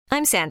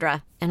I'm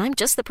Sandra, and I'm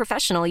just the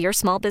professional your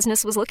small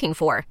business was looking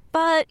for.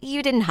 But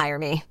you didn't hire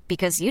me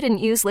because you didn't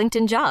use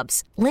LinkedIn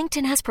Jobs.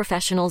 LinkedIn has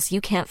professionals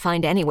you can't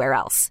find anywhere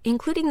else,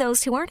 including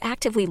those who aren't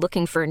actively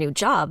looking for a new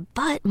job,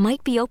 but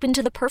might be open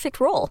to the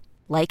perfect role,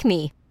 like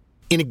me.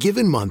 In a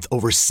given month,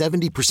 over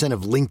 70%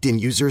 of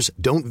LinkedIn users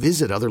don't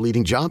visit other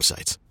leading job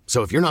sites.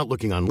 So if you're not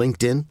looking on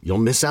LinkedIn, you'll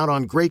miss out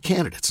on great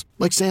candidates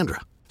like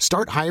Sandra.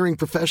 Start hiring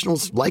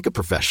professionals like a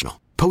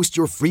professional. Post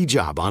your free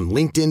job on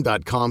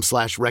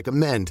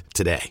linkedin.com/recommend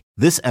today.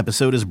 This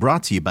episode is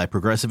brought to you by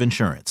Progressive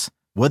Insurance.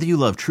 Whether you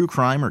love true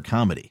crime or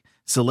comedy,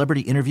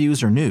 celebrity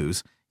interviews or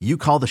news, you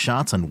call the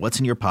shots on what's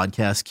in your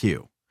podcast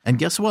queue. And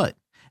guess what?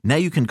 Now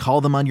you can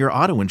call them on your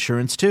auto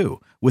insurance too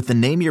with the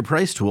Name Your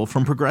Price tool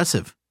from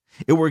Progressive.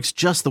 It works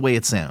just the way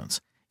it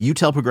sounds. You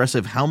tell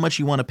Progressive how much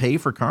you want to pay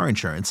for car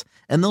insurance,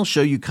 and they'll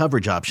show you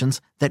coverage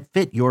options that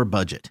fit your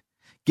budget.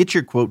 Get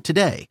your quote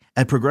today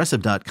at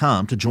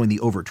Progressive.com to join the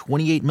over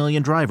 28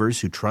 million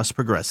drivers who trust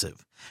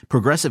Progressive.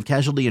 Progressive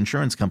Casualty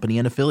Insurance Company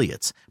and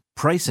Affiliates.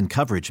 Price and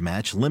coverage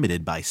match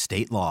limited by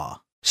state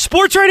law.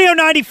 Sports Radio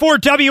 94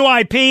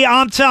 WIP.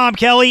 I'm Tom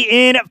Kelly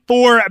in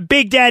for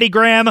Big Daddy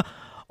Graham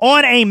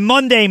on a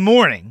Monday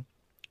morning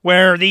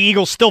where the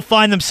Eagles still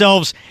find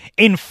themselves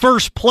in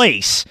first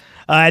place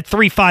at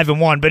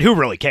 3-5-1, but who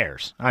really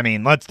cares? I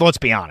mean, let's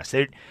be honest.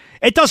 It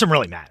doesn't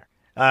really matter.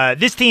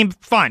 This team,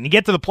 fine. You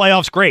get to the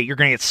playoffs, great. You're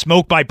going to get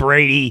smoked by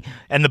Brady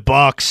and the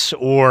Bucks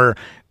or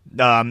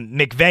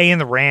McVay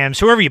and the Rams,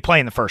 whoever you play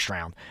in the first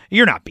round.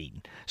 You're not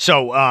beaten.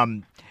 So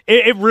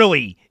it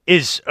really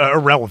is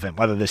irrelevant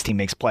whether this team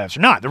makes playoffs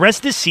or not. The rest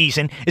of this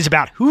season is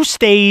about who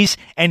stays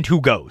and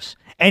who goes.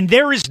 And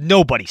there is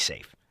nobody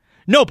safe.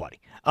 Nobody.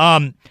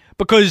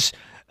 Because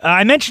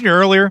I mentioned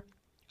earlier,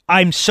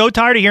 I'm so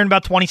tired of hearing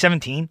about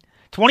 2017.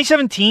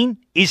 2017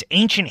 is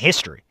ancient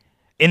history.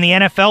 In the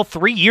NFL,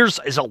 3 years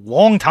is a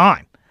long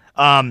time.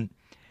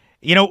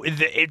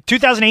 2018,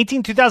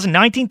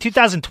 2019,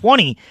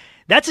 2020,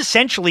 that's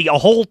essentially a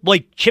whole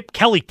Chip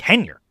Kelly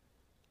tenure.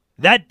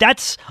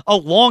 That's a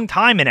long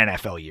time in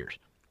NFL years.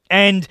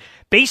 And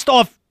based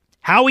off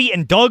Howie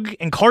and Doug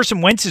and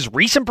Carson Wentz's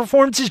recent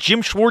performances,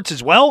 Jim Schwartz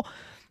as well,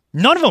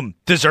 none of them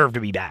deserve to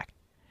be back.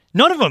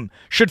 None of them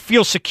should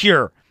feel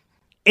secure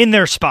in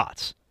their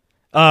spots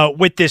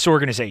with this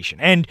organization.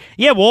 And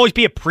yeah, we'll always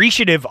be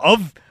appreciative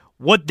of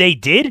what they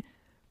did,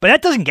 but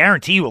that doesn't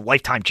guarantee you a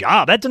lifetime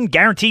job. That doesn't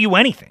guarantee you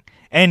anything.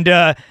 And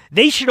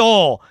they should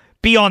all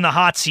be on the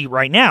hot seat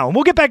right now. And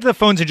we'll get back to the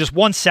phones in just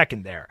 1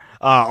 second there,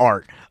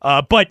 Art.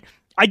 But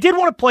I did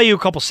want to play you a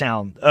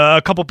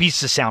couple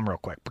pieces of sound real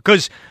quick,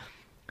 because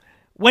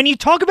when you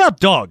talk about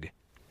Doug,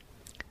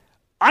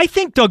 I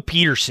think Doug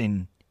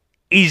Peterson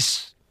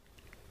is,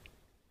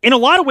 in a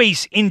lot of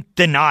ways, in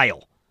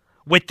denial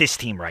with this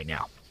team right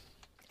now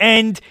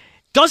and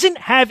doesn't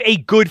have a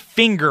good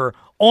finger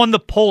on the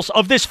pulse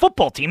of this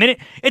football team. And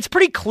it's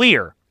pretty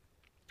clear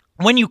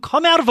when you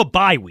come out of a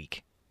bye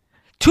week,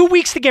 2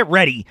 weeks to get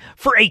ready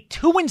for a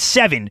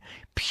 2-7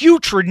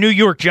 putrid New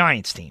York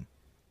Giants team,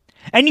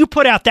 and you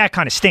put out that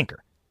kind of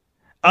stinker.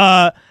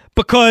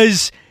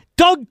 Because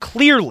Doug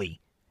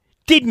clearly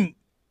didn't,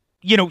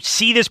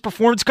 see this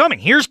performance coming.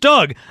 Here's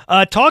Doug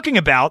talking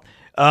about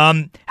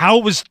how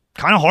it was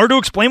kind of hard to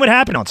explain what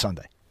happened on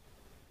Sunday.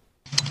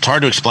 It's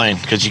hard to explain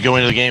because you go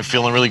into the game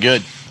feeling really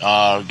good.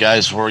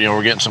 Guys, we're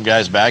getting some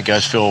guys back.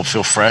 Guys feel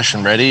fresh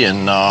and ready,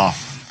 and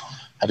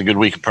had a good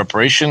week of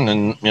preparation.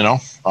 And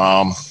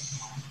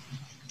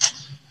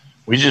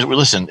we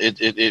listen.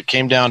 It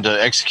came down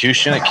to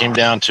execution. It came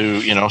down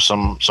to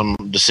some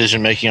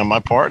decision making on my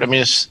part. I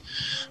mean,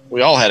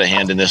 we all had a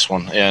hand in this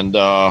one, and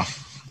it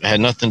had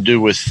nothing to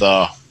do with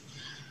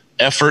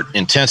effort,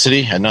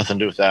 intensity. Had nothing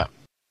to do with that.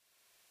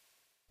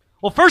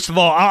 Well, first of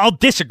all, I'll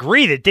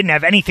disagree that it didn't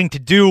have anything to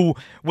do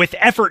with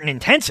effort and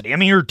intensity. I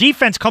mean, your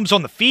defense comes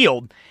on the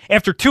field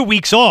after 2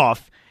 weeks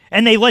off,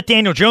 and they let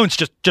Daniel Jones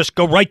just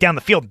go right down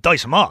the field and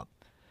dice him up.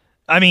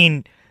 I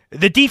mean,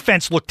 the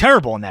defense looked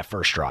terrible in that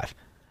first drive.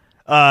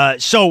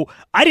 So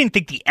I didn't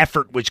think the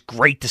effort was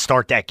great to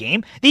start that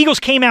game. The Eagles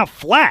came out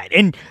flat,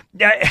 and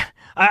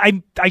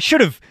I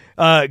should have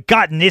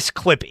gotten this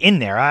clip in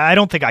there. I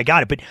don't think I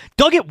got it, but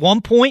Doug at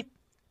one point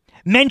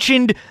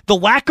mentioned the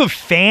lack of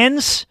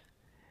fans,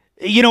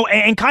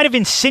 and kind of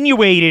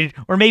insinuated,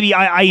 or maybe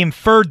I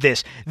inferred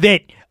this,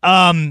 that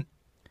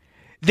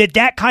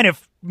that kind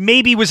of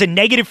maybe was a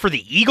negative for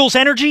the Eagles'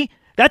 energy.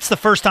 That's the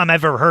first time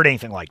I've ever heard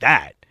anything like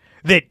that.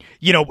 That,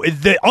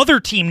 the other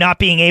team not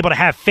being able to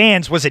have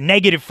fans was a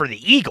negative for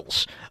the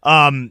Eagles.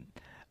 I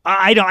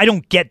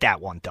don't get that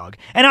one, Doug.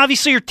 And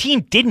obviously your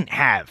team didn't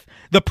have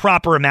the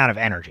proper amount of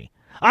energy.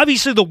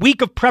 Obviously the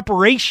week of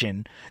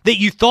preparation that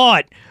you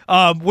thought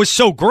was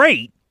so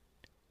great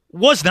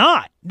was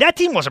not. That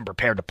team wasn't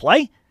prepared to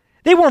play.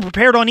 They weren't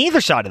prepared on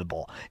either side of the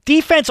ball.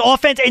 Defense,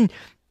 offense, and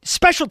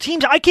special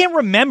teams. I can't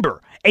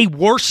remember a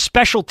worse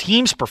special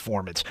teams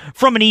performance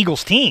from an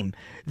Eagles team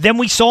than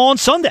we saw on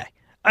Sunday.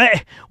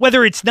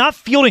 Whether it's not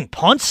fielding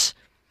punts,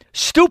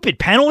 stupid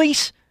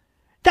penalties,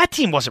 that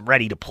team wasn't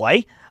ready to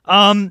play.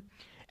 And,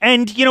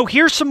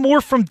 here's some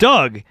more from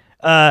Doug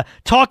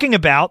talking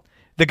about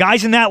the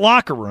guys in that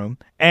locker room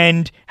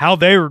and how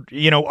they're,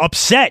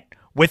 upset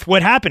with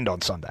what happened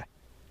on Sunday.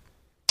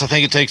 I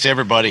think it takes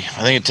everybody.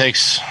 I think it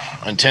takes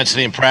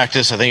intensity in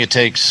practice. I think it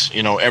takes,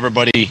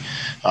 everybody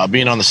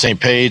being on the same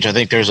page. I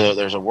think there's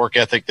a work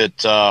ethic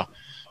that,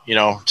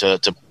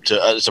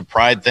 it's a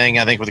pride thing,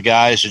 I think, with the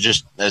guys to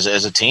just as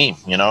a team,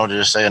 to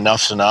just say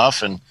enough's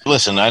enough. And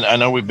listen, I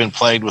know we've been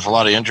plagued with a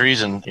lot of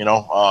injuries, and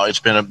it's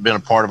been a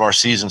part of our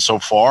season so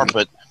far.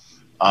 But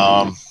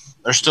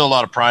there's still a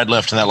lot of pride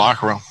left in that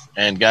locker room,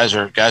 and guys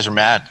are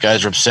mad.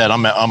 Guys are upset.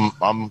 I'm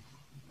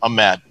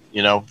mad.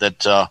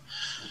 That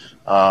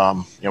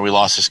we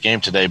lost this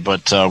game today,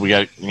 but we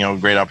got a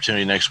great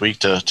opportunity next week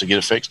to get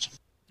it fixed.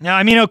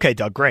 Now, okay,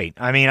 Doug, great.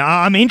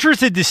 I'm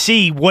interested to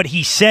see what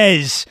he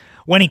says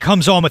when he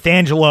comes on with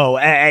Angelo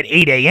at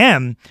 8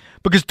 a.m.,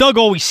 because Doug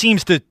always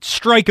seems to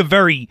strike a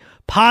very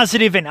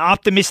positive and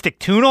optimistic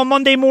tune on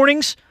Monday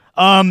mornings.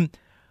 I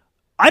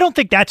don't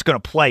think that's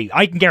going to play.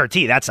 I can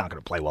guarantee you that's not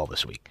going to play well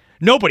this week.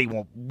 Nobody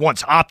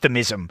wants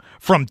optimism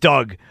from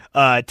Doug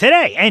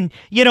today. And,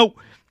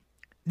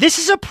 this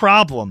is a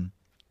problem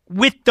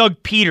with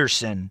Doug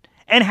Peterson,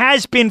 and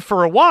has been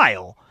for a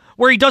while,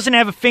 where he doesn't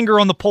have a finger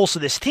on the pulse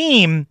of this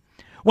team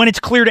when it's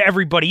clear to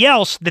everybody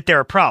else that there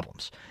are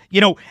problems.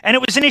 And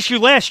it was an issue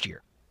last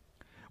year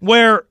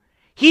where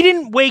he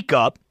didn't wake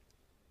up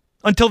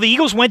until the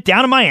Eagles went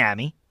down to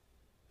Miami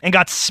and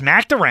got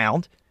smacked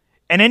around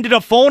and ended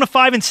up falling to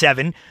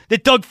 5-7,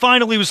 that Doug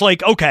finally was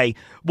like, okay,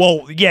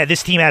 well, yeah,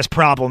 this team has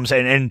problems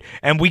and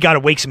we got to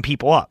wake some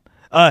people up.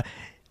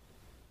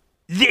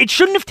 It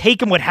shouldn't have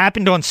taken what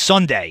happened on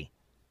Sunday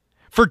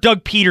for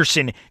Doug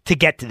Peterson to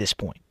get to this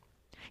point.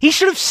 He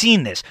should have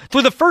seen this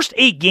through the first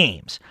 8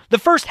 games, the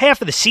first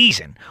half of the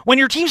season, when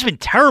your team's been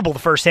terrible the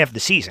first half of the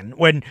season,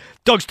 when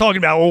Doug's talking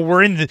about,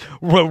 we're in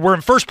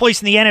first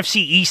place in the NFC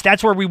East,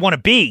 that's where we want to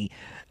be.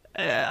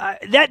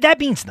 That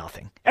means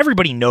nothing.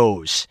 Everybody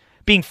knows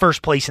being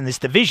first place in this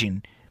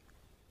division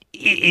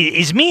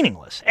is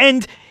meaningless.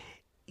 And,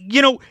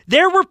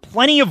 there were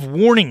plenty of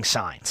warning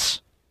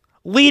signs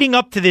leading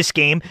up to this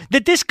game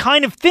that this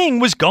kind of thing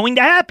was going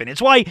to happen.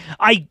 It's why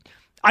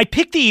I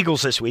picked the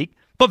Eagles this week,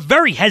 but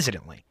very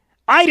hesitantly.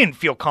 I didn't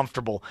feel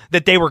comfortable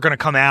that they were going to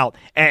come out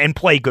and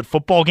play a good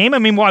football game.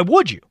 Why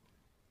would you?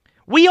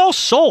 We all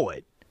saw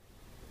it.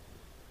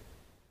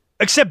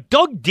 Except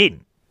Doug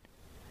didn't.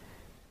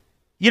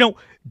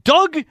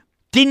 Doug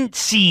didn't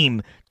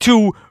seem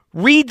to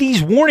read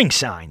these warning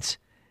signs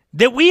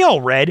that we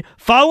all read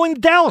following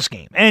the Dallas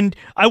game. And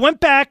I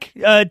went back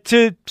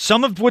to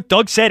some of what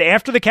Doug said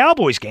after the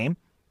Cowboys game,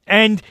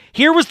 and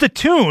here was the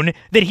tune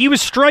that he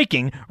was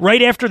striking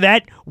right after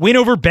that win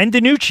over Ben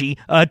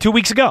DiNucci 2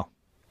 weeks ago.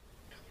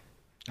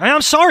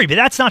 I'm sorry, but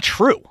that's not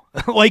true.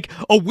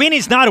 A win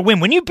is not a win.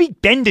 When you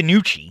beat Ben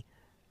DiNucci,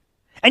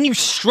 and you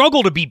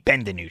struggle to beat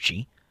Ben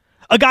DiNucci,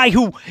 a guy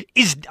who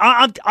is,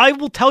 I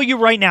will tell you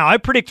right now, I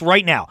predict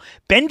right now,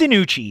 Ben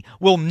DiNucci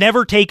will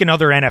never take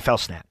another NFL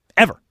snap,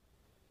 ever.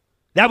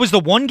 That was the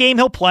one game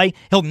he'll play.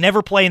 He'll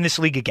never play in this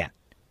league again.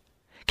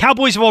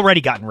 Cowboys have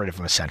already gotten rid of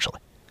him, essentially.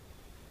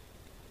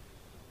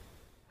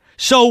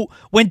 So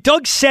when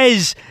Doug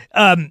says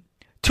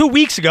 2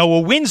 weeks ago,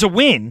 a win's a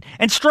win,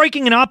 and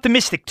striking an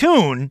optimistic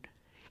tune,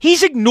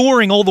 he's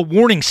ignoring all the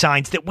warning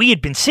signs that we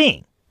had been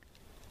seeing.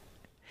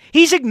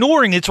 He's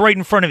ignoring it's right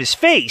in front of his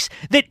face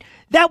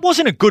that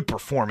wasn't a good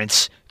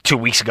performance 2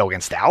 weeks ago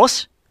against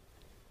Dallas.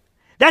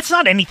 That's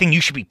not anything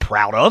you should be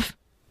proud of.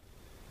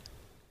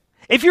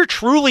 If you're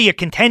truly a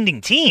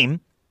contending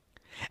team,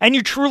 and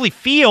you truly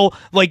feel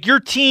like your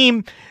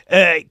team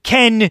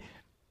can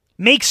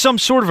make some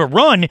sort of a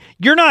run,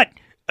 you're not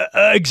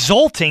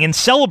exulting and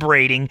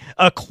celebrating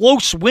a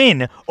close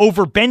win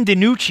over Ben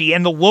DiNucci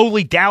and the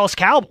lowly Dallas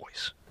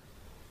Cowboys.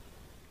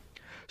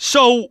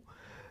 So,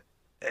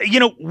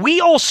 we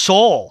all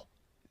saw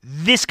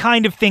this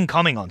kind of thing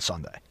coming on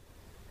Sunday.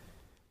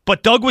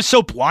 But Doug was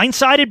so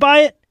blindsided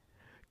by it.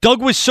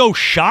 Doug was so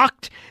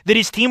shocked that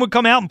his team would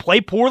come out and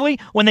play poorly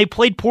when they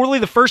played poorly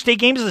the first 8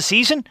 games of the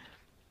season.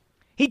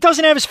 He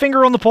doesn't have his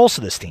finger on the pulse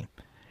of this team.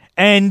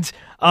 And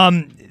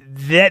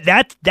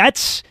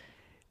that's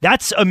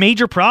a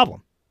major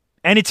problem.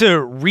 And it's a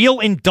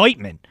real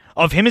indictment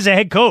of him as a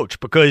head coach,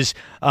 because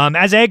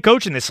as a head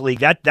coach in this league,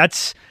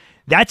 that's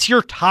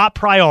your top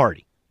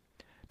priority.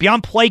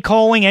 Beyond play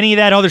calling, any of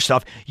that other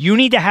stuff, you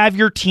need to have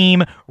your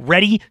team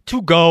ready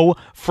to go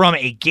from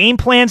a game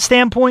plan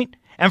standpoint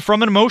and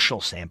from an emotional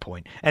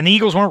standpoint. And the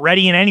Eagles weren't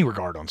ready in any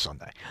regard on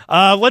Sunday.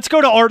 Let's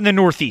go to Art in the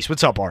Northeast.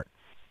 What's up, Art?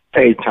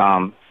 Hey,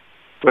 Tom.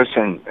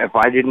 Listen, if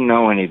I didn't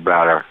know any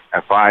better,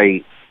 if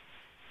I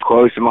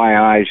closed my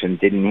eyes and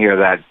didn't hear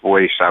that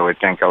voice, I would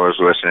think I was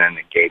listening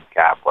to Gabe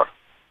Kapler.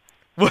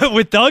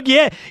 With Doug,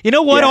 yeah. You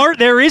know what, yeah. Art?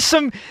 There is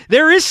some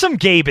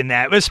Gabe in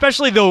that,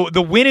 especially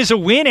the win is a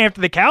win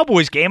after the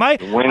Cowboys game.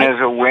 Win is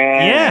a win,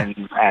 yeah.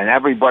 and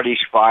everybody's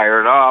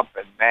fired up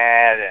and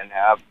mad, and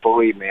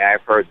believe me,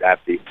 I've heard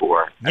that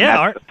before. And yeah, that's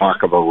Art. the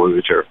mark of a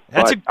loser.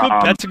 That's a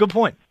good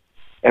point.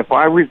 If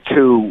I were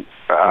to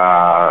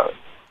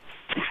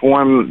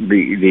form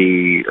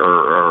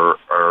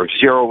or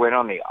zero in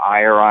on the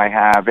ire I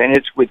have, and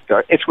it's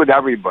with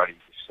everybody.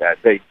 You said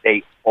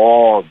they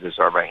all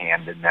deserve a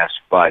hand in this,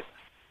 but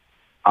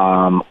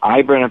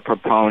I've been a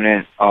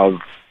proponent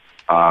of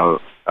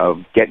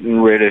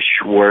getting rid of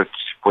Schwartz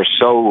for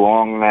so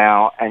long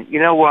now, and you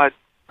know what?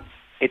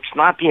 It's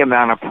not the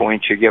amount of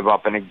points you give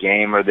up in a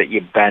game or that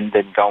you bend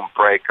and don't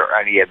break or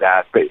any of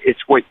that, but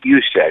it's what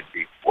you said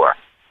before.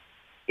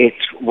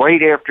 It's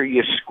right after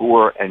you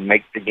score and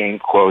make the game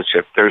close.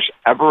 If there's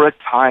ever a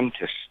time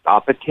to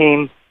stop a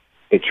team,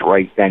 it's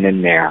right then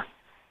and there.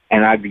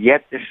 And I've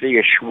yet to see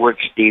a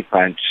Schwartz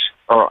defense,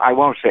 or I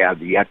won't say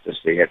I've yet to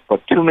see it,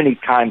 but too many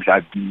times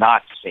I've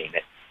not seen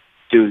it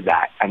do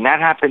that. And that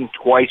happened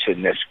twice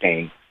in this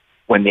game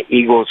when the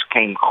Eagles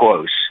came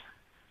close.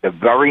 The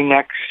very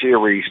next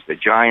series, the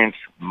Giants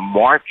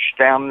marched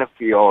down the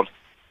field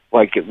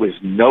like it was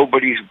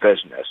nobody's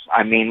business.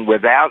 I mean,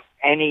 without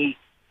any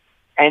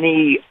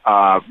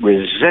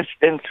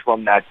resistance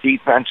from that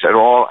defense at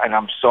all. And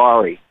I'm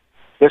sorry,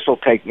 this will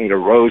take me to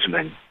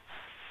Roseman.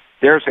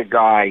 There's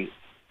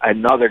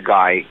another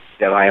guy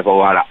that I have a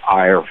lot of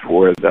ire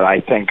for that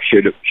I think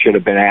should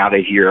have been out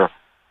of here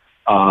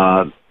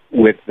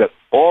with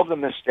all the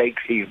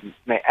mistakes he's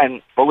made.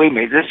 And believe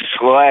me, this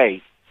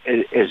Slay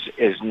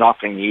is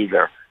nothing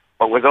either.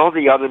 But with all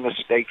the other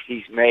mistakes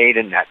he's made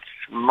and that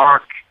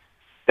smirk,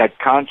 that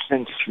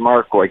constant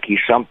smirk like he's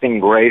something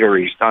great or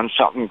he's done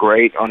something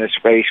great on his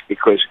face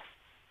because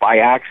by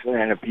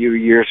accident a few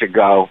years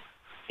ago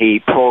he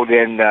pulled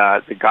in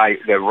the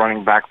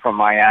running back from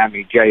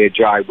Miami, Jay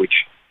Ajayi,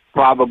 which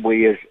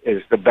probably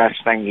is the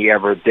best thing he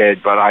ever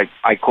did, but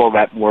I call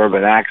that more of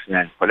an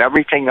accident. But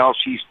everything else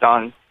he's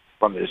done,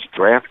 from his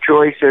draft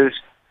choices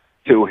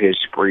to his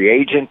free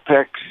agent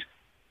picks,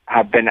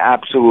 have been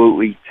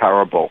absolutely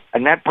terrible.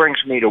 And that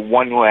brings me to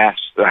one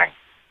last thing.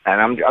 And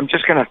I'm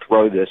just going to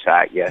throw this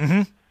at you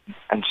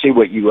and see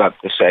what you have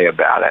to say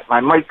about it.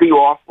 I might be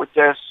off with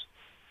this.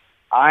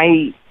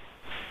 Howie's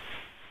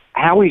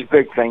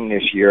big thing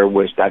this year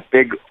was that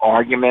big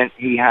argument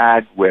he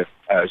had with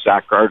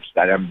Zach Ertz,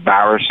 that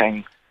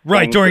embarrassing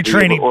right during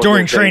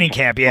training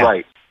camp. Yeah,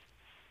 right.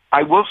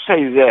 I will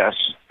say this,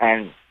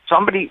 and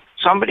somebody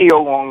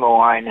along the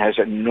line has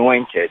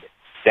anointed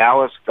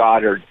Dallas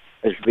Goedert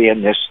as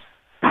being this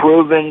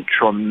proven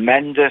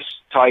tremendous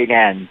tight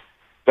end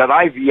that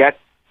I've yet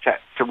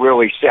to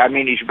really see. I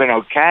mean, he's been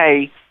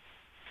okay.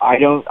 I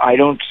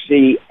don't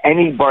see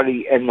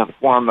anybody in the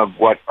form of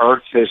what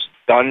Ertz has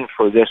done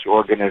for this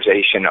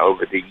organization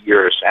over the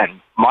years. And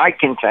my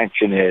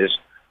contention is,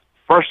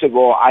 first of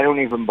all, I don't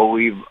even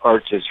believe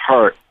Ertz is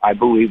hurt. I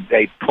believe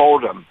they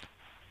pulled him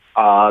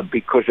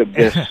because of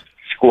this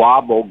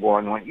squabble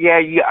going on.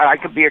 Yeah, I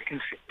could be a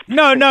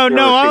No,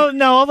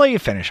 I'll let you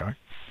finish, Art.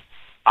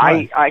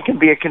 I can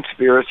be a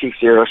conspiracy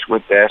theorist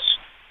with this.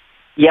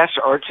 Yes,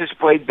 Ertz has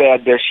played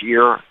bad this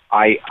year.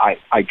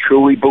 I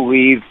truly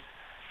believe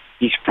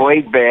he's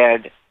played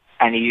bad,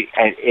 and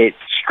it's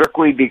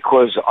strictly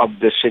because of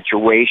the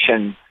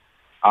situation.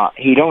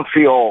 He don't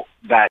feel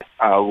that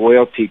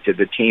loyalty to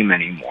the team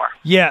anymore.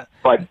 Yeah.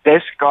 But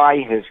this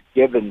guy has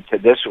given to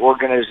this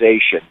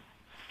organization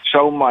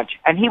so much,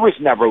 and he was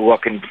never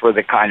looking for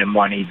the kind of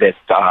money that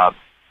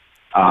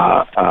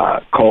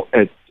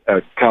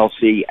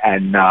Kelsey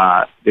and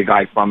the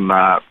guy from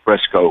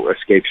Frisco,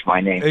 escapes my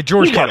name.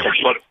 George Kittle.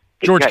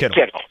 George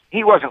Kittle.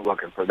 He wasn't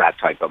looking for that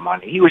type of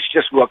money. He was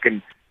just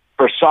looking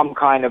for some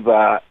kind of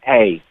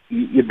hey,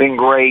 you've been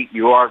great,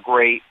 you are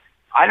great.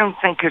 I don't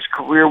think his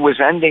career was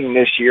ending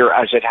this year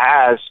as it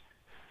has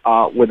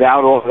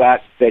without all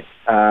that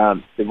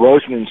the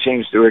Roseman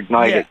seems to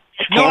ignite it.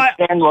 I can't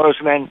stand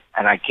Roseman,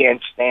 and I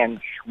can't stand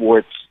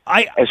Schwartz.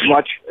 As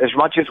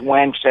much as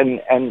Wentz,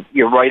 and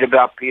you're right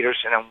about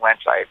Peterson and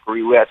Wentz, I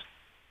agree with.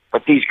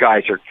 But these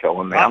guys are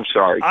killing me. I'm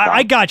sorry.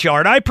 I got you,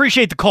 Art. I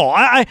appreciate the call.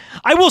 I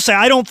will say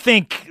I don't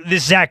think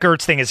this Zach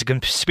Ertz thing is a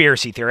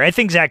conspiracy theory. I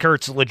think Zach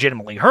Ertz is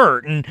legitimately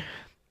hurt. And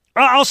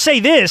I'll say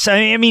this.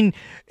 I mean,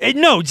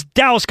 no,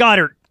 Dallas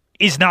Goedert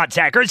is not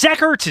Zach Ertz. Zach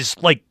Ertz is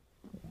like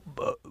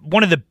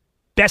one of the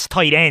best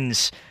tight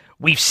ends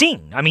we've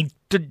seen. I mean,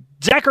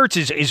 Zach Ertz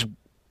is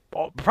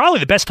probably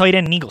the best tight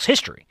end in Eagles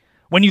history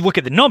when you look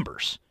at the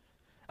numbers.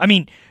 I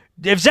mean,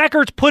 if Zach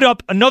Ertz put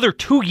up another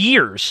 2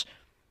 years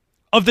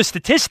of the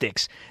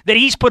statistics that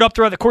he's put up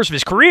throughout the course of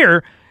his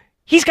career,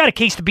 he's got a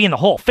case to be in the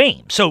Hall of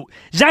Fame. So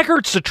Zach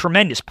Ertz is a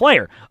tremendous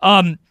player.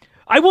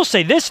 I will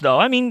say this, though.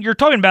 I mean, you're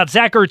talking about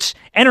Zach Ertz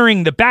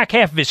entering the back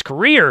half of his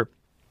career.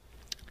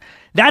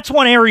 That's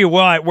one area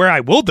where I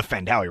will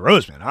defend Howie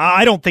Roseman.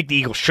 I don't think the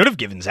Eagles should have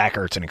given Zach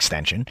Ertz an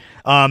extension.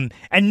 And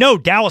no,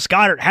 Dallas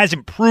Goedert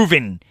hasn't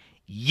proven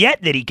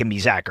yet that he can be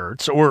Zach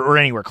Ertz or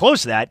anywhere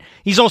close to that.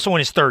 He's also in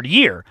his third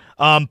year.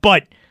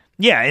 But,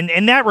 yeah,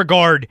 in that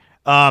regard,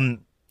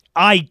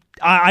 I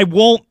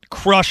won't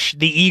crush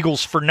the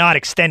Eagles for not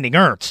extending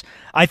Ertz.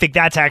 I think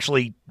that's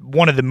actually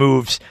one of the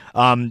moves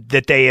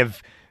that they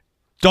have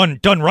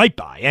done right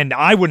by, and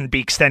I wouldn't be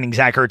extending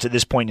Zach Ertz at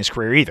this point in his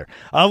career either.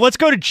 Let's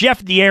go to Jeff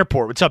at the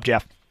airport. What's up,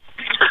 Jeff?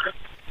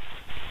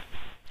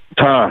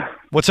 Tom.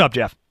 What's up,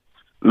 Jeff?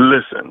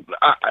 Listen,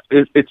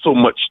 it's so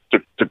much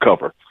to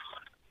cover.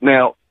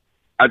 Now,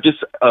 I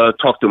just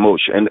talked to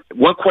Moshe, and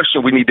one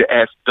question we need to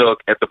ask Doug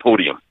at the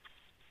podium.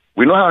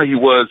 We know how he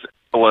was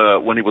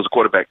when he was a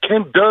quarterback.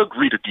 Can Doug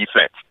read a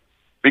defense?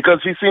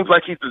 Because he seems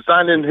like he's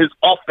designing his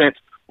offense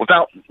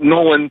without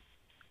knowing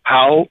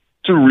how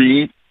to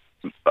read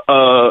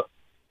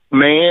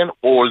man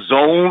or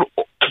zone.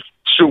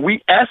 Should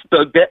we ask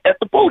Doug that at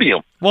the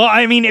podium? Well,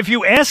 I mean, if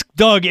you ask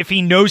Doug if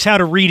he knows how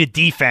to read a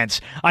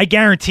defense, I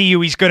guarantee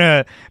you he's going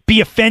to be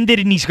offended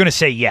and he's going to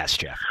say yes,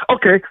 Jeff.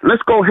 Okay,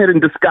 let's go ahead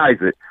and disguise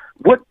it.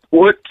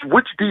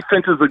 Which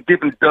defenses are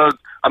giving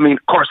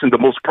Carson the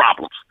most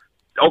problems?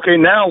 Okay,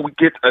 now we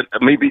get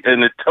maybe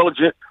an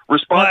intelligent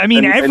response. Well, I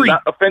mean, and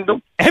not offend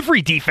them.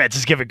 Every defense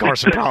is giving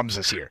Carson problems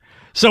this year.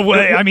 So,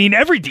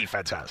 every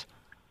defense has.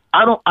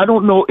 I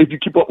don't know if you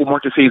keep up with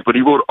Marcus Hayes, but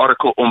he wrote an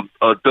article on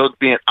Doug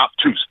being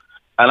obtuse.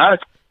 And I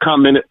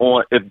commented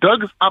on if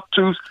Doug is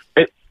obtuse,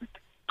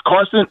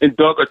 Carson and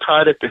Doug are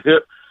tied at the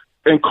hip,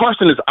 and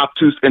Carson is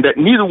obtuse, and that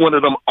neither one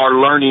of them are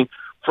learning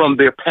from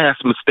their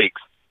past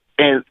mistakes,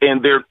 and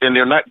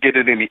they're not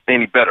getting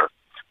any better.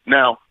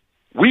 Now,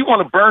 we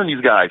want to burn these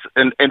guys,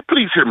 and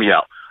please hear me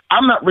out.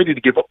 I'm not ready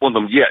to give up on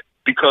them yet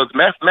because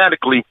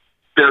mathematically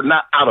they're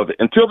not out of it.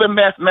 Until they're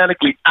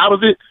mathematically out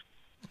of it,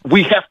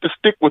 we have to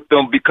stick with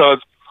them because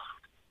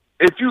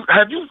did you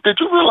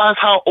realize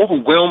how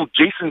overwhelmed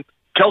Jason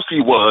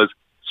Kelce was?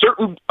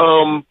 Certain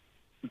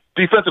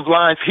defensive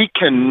lines, he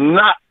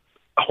cannot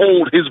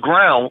hold his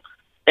ground,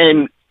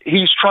 and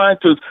he's trying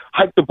to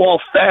hike the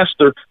ball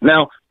faster.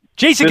 Now,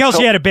 Jason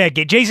Kelce had a bad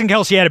game. Jason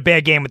Kelce had a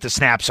bad game with the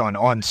snaps on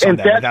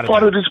Sunday. And that's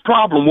part of this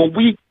problem. When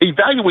we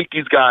evaluate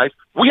these guys,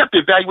 we have to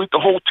evaluate the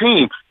whole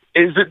team.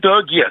 Is it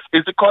Doug? Yes.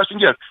 Is it Carson?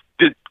 Yes.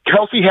 Did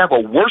Kelce have a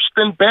worse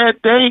than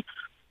bad day?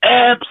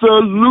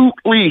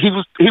 Absolutely.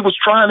 He was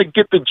trying to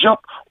get the jump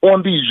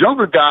on these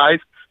younger guys,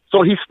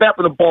 so he's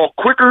snapping the ball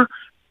quicker.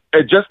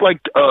 And just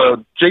like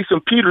Jason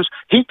Peters,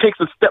 he takes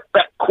a step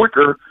back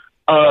quicker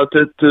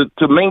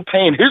to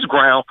maintain his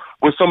ground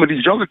with some of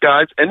these younger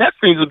guys, and that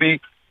seems to be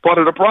part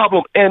of the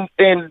problem. And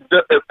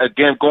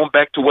again, going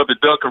back to whether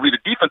Doug can read a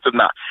defense or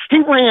not,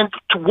 he ran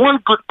to one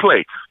good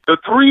play, the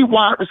 3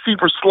 wide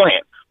receiver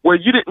slant, where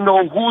you didn't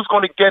know who was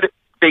going to get it.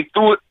 They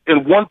threw it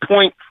in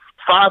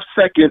 1.5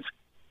 seconds,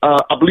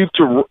 I believe,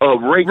 to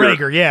Rager.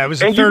 Rager, yeah, it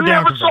was a third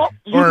down.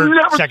 You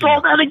never saw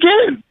that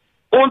again.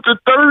 On the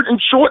third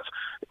and shorts,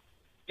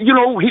 we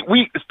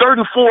 3rd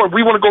and 4.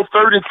 We want to go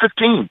 3rd and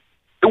 15.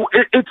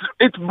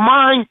 It's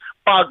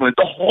mind-boggling.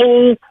 The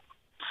whole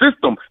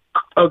system.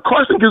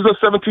 Carson gives us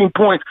 17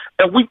 points,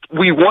 and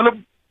we want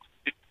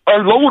to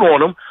unload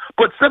on him.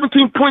 But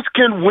 17 points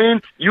can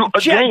win you a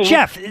game.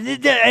 Jeff,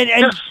 and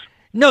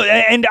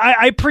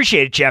I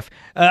appreciate it, Jeff.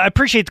 I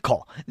appreciate the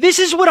call. This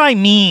is what I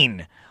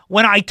mean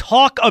when I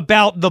talk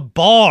about the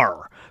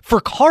bar for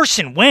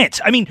Carson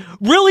Wentz. I mean,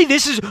 really,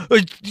 this is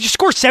you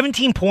score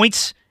 17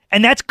 points,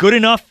 and that's good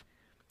enough.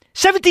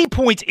 17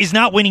 points is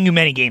not winning you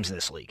many games in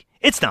this league.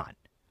 It's not.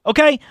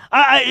 Okay?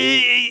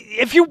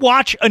 If you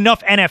watch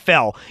enough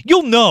NFL,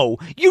 you'll know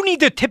you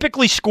need to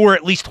typically score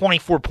at least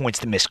 24 points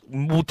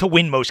to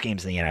win most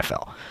games in the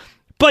NFL.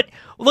 But,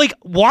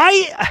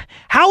 why?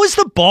 How is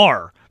the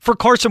bar for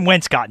Carson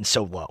Wentz gotten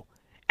so low?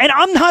 And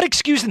I'm not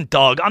excusing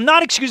Doug. I'm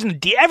not excusing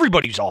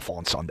everybody who's awful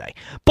on Sunday.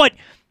 But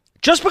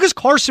just because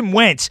Carson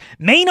Wentz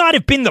may not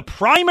have been the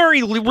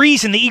primary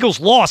reason the Eagles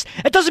lost,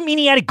 that doesn't mean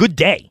he had a good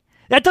day.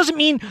 That doesn't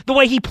mean the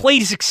way he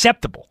played is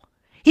acceptable.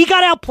 He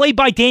got outplayed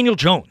by Daniel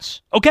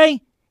Jones,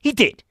 okay? He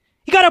did.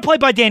 He got outplayed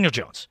by Daniel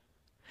Jones.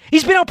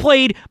 He's been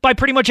outplayed by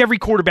pretty much every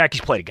quarterback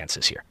he's played against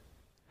this year.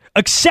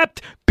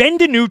 Except Ben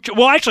DiNucci.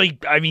 Well, actually,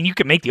 I mean, you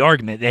could make the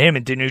argument that him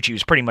and DiNucci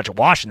was pretty much a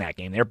wash in that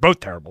game. They're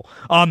both terrible.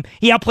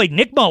 He outplayed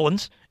Nick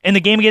Mullins in the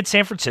game against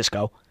San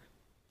Francisco,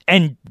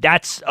 and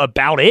that's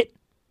about it.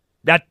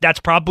 That's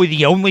probably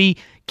the only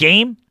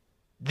game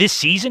this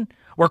season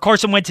where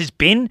Carson Wentz has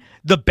been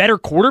the better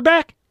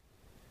quarterback.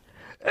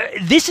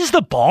 This is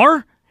the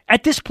bar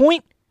at this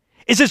point,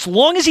 is as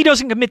long as he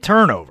doesn't commit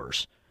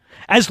turnovers,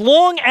 as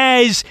long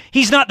as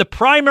he's not the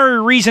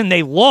primary reason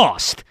they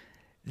lost,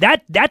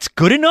 that's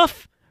good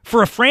enough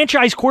for a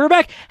franchise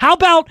quarterback. How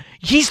about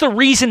he's the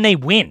reason they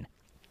win?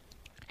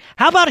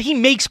 How about he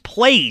makes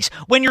plays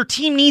when your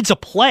team needs a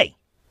play?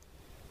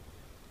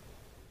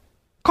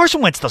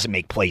 Carson Wentz doesn't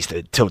make plays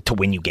to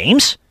win you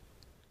games.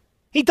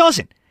 He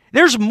doesn't.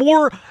 There's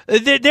more.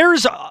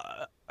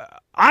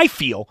 I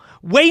feel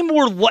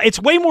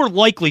it's way more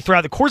likely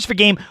throughout the course of a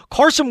game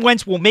Carson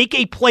Wentz will make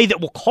a play that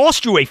will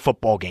cost you a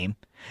football game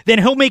than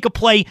he'll make a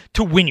play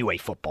to win you a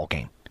football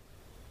game.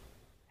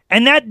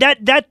 And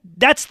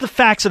that's the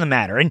facts of the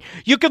matter. And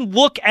you can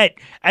look at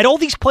all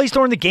these plays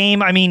during the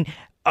game. I mean,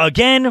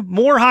 again,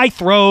 more high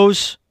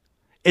throws.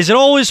 Is it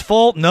all his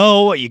fault?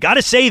 No, you got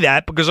to say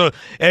that because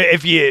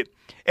if you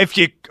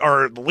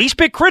are the least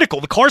bit critical,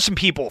 the Carson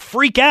people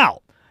freak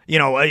out.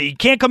 You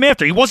can't come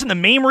after. He wasn't the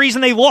main reason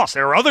they lost.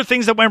 There were other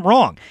things that went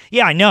wrong.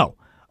 Yeah, I know.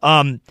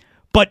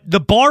 But the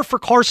bar for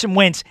Carson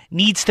Wentz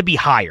needs to be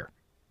higher.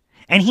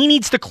 And he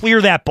needs to clear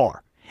that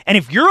bar. And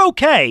if you're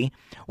okay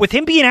with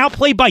him being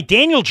outplayed by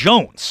Daniel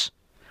Jones,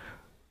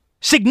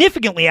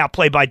 significantly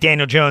outplayed by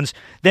Daniel Jones,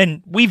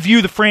 then we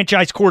view the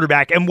franchise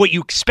quarterback and what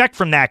you expect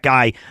from that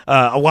guy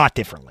a lot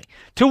differently.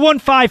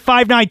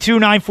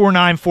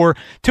 215-592-9494,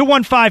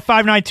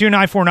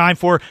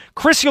 215-592-9494.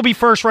 Chris, you'll be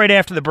first right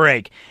after the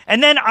break.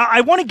 And then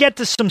I want to get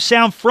to some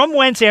sound from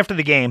Wentz after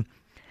the game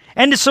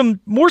and to some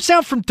more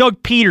sound from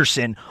Doug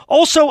Peterson.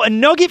 Also, a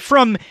nugget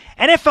from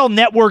NFL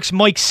Network's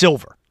Mike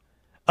Silver,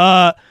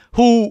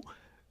 who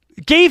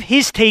gave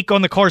his take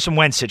on the Carson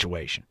Wentz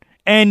situation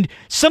and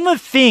some of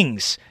the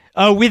things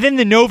within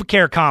the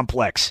NovaCare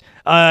complex,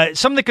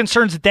 some of the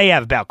concerns that they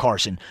have about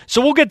Carson.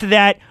 So we'll get to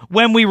that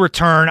when we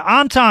return.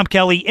 I'm Tom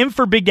Kelly, in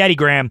for Big Daddy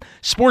Graham,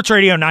 Sports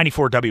Radio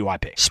 94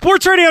 WIP.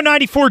 Sports Radio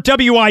 94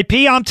 WIP,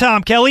 I'm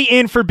Tom Kelly,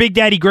 in for Big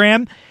Daddy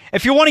Graham.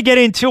 If you want to get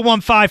in,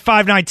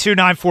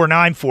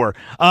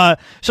 215-592-9494.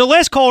 So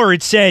last caller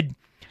had said,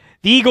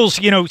 the Eagles,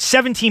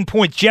 17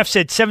 points. Jeff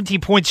said 17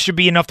 points should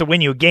be enough to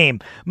win you a game.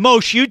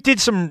 Moshe, you did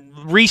some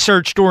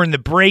research during the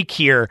break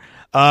here.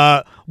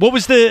 What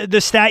was the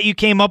stat you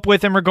came up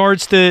with in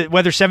regards to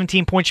whether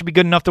 17 points should be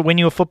good enough to win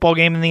you a football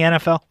game in the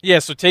NFL? Yeah,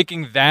 so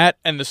taking that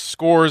and the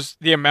scores,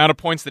 the amount of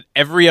points that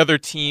every other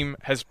team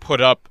has put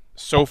up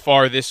so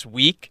far this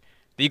week,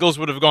 the Eagles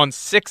would have gone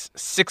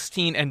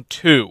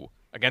 6-16-2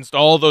 against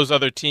all those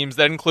other teams.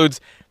 That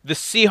includes the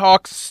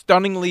Seahawks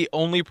stunningly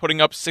only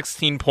putting up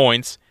 16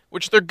 points,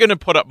 which they're going to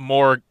put up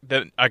more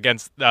than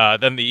against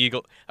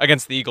the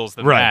Eagles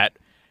than that.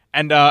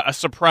 And a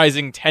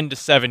surprising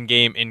 10-7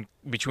 game in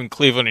between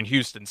Cleveland and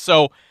Houston.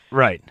 So,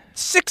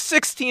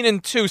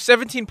 6-16-2,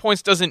 17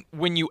 points doesn't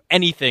win you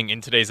anything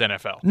in today's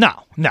NFL. No.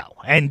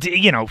 And,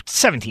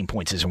 17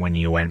 points isn't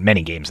winning you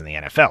many games in the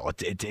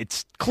NFL.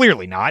 It's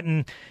clearly not.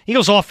 And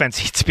Eagles' offense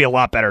needs to be a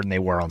lot better than they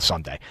were on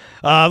Sunday.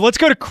 Let's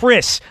go to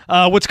Chris.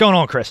 What's going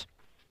on, Chris?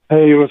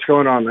 Hey, what's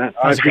going on, man?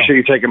 I appreciate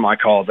you taking my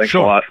call. Thanks a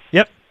lot.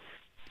 Yep.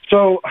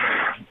 So,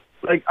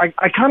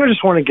 I kind of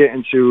just want to get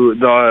into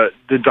the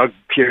Doug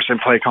Peterson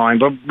play calling,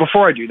 but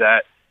before I do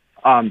that,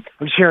 I'm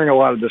just hearing a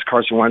lot of this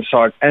Carson Wentz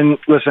talk. And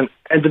listen,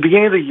 at the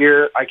beginning of the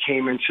year, I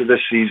came into this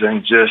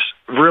season just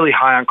really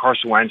high on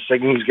Carson Wentz,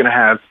 thinking he's going to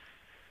have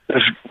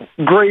this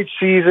great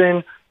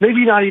season,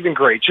 maybe not even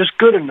great, just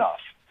good enough.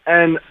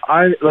 And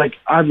I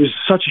was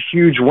such a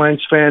huge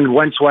Wentz fan,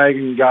 Wentz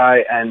wagon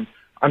guy, and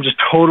I'm just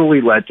totally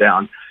let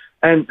down.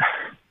 And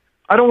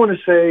I don't want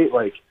to say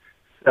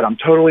that I'm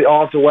totally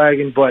off the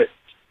wagon, but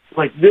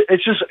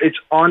it's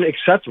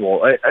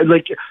unacceptable.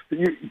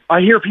 I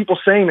hear people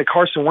saying that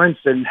Carson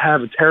Wentz didn't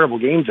have a terrible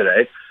game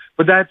today,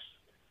 but that's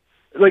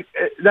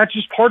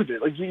just part of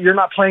it. You're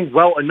not playing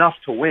well enough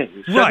to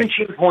win. Right.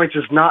 17 points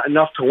is not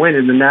enough to win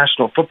in the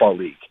National Football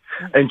League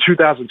in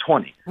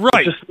 2020. Right.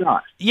 It's just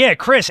not. Yeah,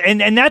 Chris,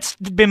 and that's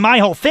been my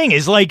whole thing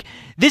is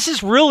this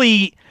is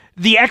really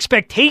the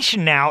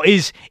expectation now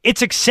is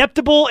it's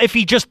acceptable if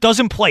he just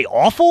doesn't play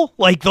awful?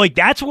 Like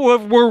that's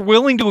what we're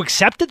willing to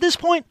accept at this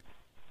point?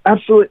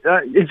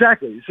 Absolutely,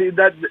 exactly. See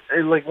that,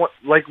 like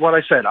what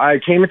I said. I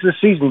came into the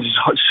season just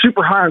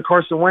super high on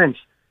Carson Wentz,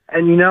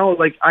 and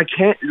I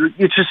can't.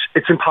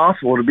 It's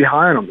impossible to be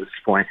high on him at this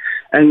point.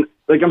 And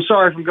I'm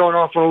sorry if I'm going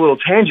off on a little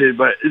tangent,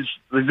 but this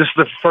is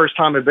the first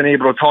time I've been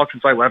able to talk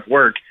since I left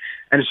work,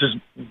 and it's just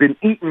been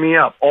eating me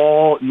up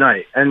all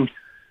night. And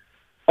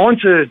on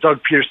to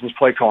Doug Peterson's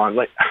play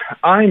calling.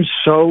 I'm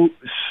so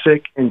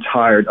sick and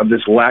tired of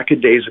this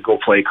lackadaisical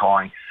play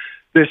calling.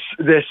 This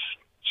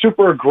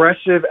super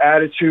aggressive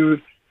attitude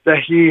that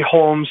he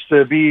homes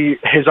to be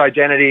his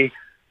identity,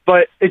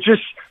 but it's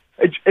just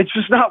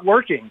not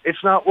working.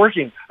 It's not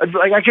working.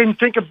 I can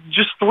think of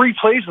just 3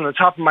 plays on the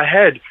top of my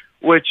head,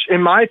 which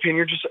in my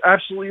opinion are just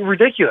absolutely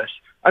ridiculous.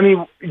 I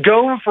mean,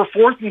 go for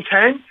 4th and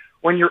 10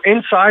 when you're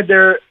inside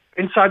the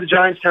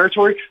Giants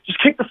territory,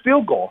 just kick the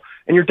field goal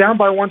and you're down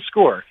by 1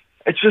 score.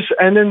 And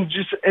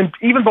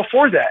even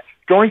before that,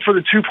 going for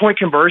the 2-point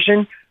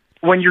conversion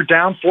when you're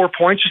down 4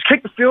 points, just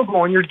kick the field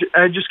goal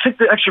and just kick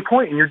the extra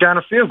point and you're down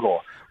a field goal.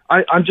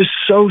 I'm just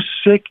so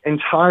sick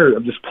and tired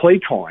of this play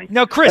calling.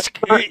 Now, Chris,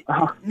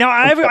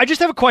 I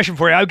just have a question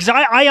for you because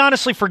I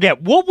honestly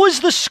forget. What was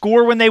the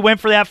score when they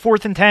went for that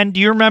 4th and 10? Do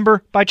you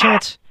remember by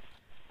chance?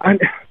 I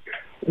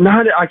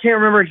can't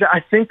remember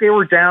exactly. I think they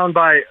were down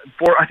by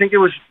 4. I think it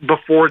was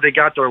before they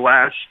got their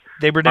last.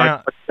 They were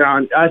down.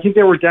 I think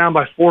they were down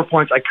by 4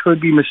 points. I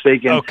could be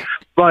mistaken. Okay.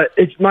 But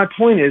my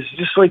point is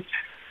just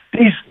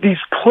this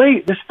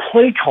play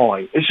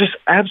calling is just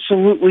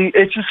absolutely.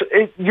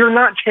 You're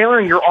not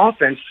tailoring your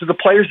offense to the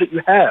players that you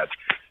have.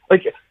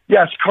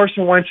 Yes,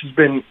 Carson Wentz has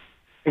been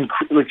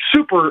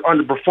super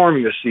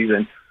underperforming this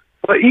season,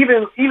 but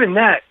even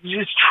that, you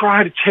just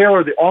try to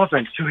tailor the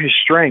offense to his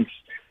strengths,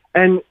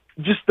 and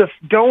just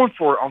going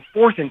for it on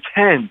 4th and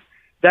 10,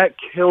 that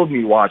killed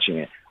me watching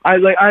it. I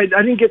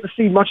didn't get to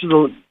see much of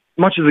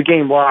the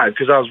game live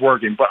because I was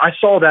working, but I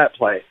saw that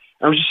play.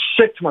 I was just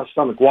sick to my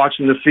stomach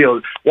watching the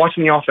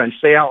offense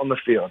stay out on the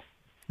field.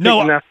 No,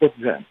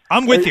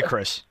 I'm with you,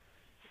 Chris.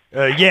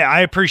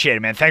 I appreciate it,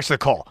 man. Thanks for the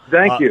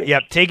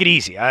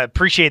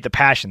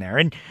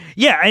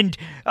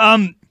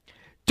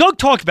Doug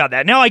talked about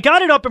that. Now, I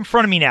got it up in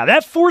front of me now.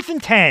 That 4th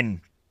and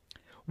 10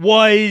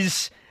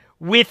 was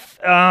with,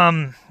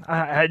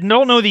 I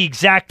don't know the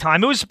exact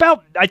time. It was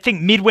about, I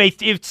think, midway.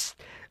 It's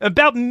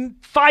about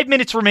 5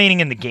 minutes remaining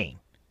in the game.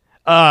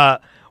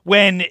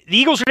 When the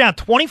Eagles are down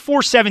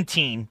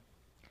 24-17,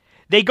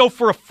 they go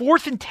for a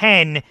 4th and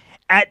 10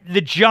 at the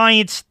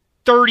Giants'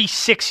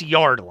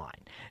 36-yard line.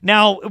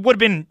 Now, it would have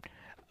been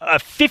a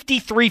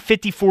 53,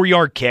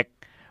 54-yard kick,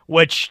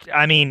 which,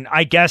 I mean,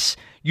 I guess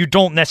you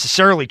don't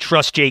necessarily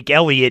trust Jake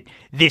Elliott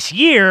this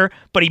year,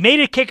 but he made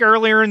a kick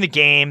earlier in the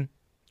game,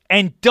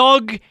 and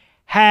Doug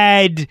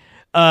had,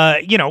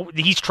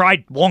 he's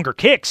tried longer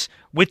kicks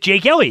with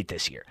Jake Elliott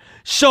this year.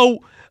 So,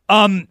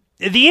 the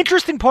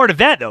interesting part of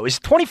that, though, is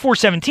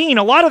 24-17,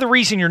 a lot of the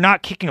reason you're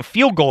not kicking a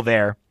field goal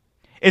there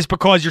is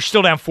because you're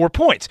still down 4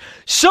 points.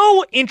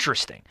 So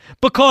interesting,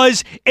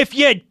 because if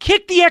you had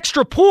kicked the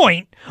extra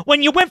point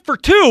when you went for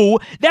 2,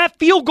 that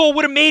field goal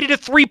would have made it a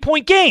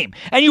 3-point game,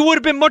 and you would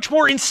have been much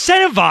more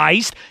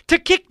incentivized to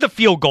kick the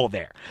field goal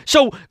there.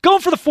 So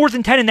going for the 4th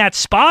and 10 in that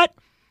spot,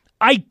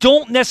 I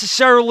don't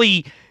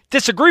necessarily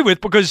disagree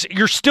with, because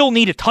you still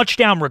need a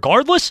touchdown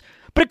regardless,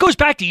 but it goes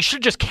back to you should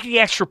have just kicked the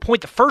extra point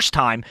the first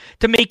time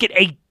to make it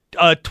a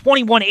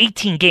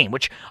 21-18 game,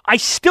 which I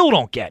still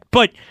don't get.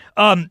 But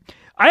I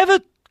have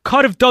a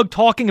cut of Doug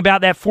talking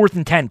about that 4th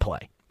and 10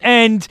 play.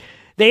 And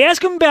they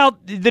ask him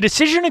about the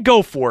decision to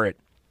go for it.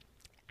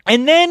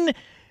 And then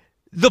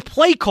the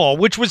play call,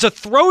 which was a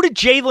throw to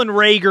Jalen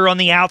Reagor on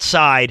the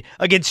outside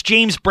against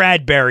James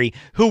Bradberry,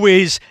 who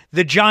is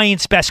the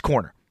Giants' best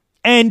corner.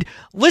 And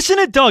listen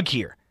to Doug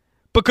here,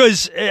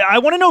 because I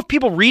want to know if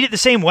people read it the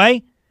same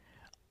way.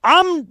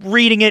 I'm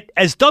reading it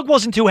as Doug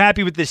wasn't too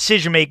happy with the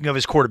decision-making of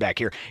his quarterback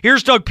here.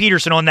 Here's Doug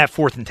Peterson on that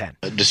 4th and 10.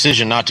 A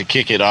decision not to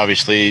kick it,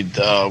 obviously,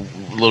 a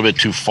little bit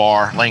too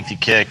far. Lengthy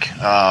kick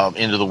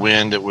into the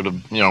wind. It would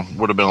have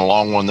been a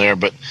long one there.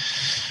 But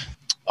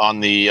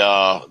on the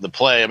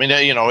play, I mean,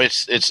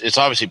 it's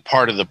obviously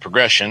part of the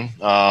progression.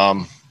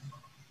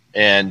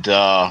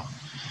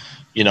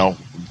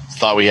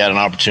 Thought we had an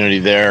opportunity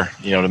there,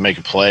 to make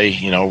a play.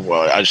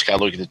 I just got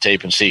to look at the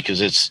tape and see,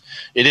 because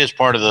it is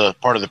part of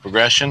the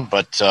progression,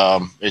 but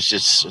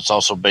it's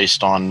also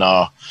based on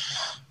the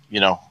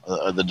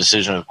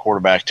decision of the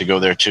quarterback to go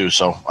there too.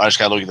 So I just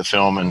got to look at the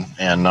film and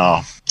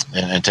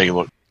take a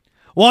look.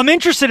 Well, I'm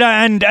interested,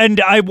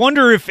 and I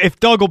wonder if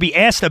Doug will be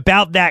asked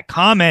about that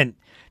comment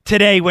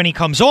today when he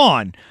comes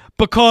on,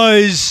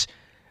 because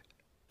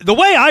the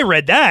way I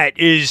read that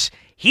is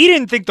he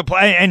didn't think the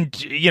play, and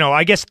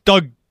I guess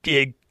Doug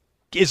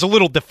is a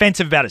little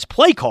defensive about his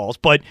play calls,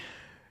 but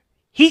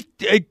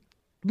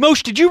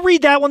Moshe, did you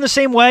read that one the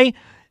same way?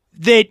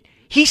 That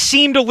he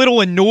seemed a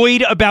little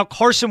annoyed about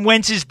Carson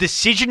Wentz's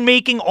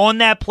decision-making on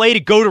that play to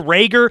go to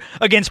Reagor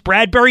against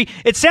Bradberry?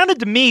 It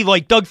sounded to me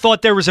like Doug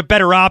thought there was a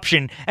better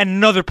option and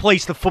another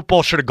place the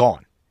football should have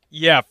gone.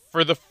 Yeah,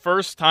 for the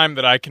first time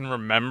that I can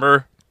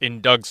remember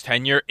in Doug's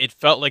tenure, it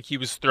felt like he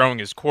was throwing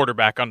his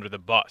quarterback under the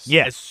bus.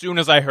 Yeah. As soon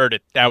as I heard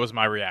it, that was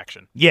my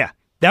reaction. Yeah.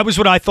 That was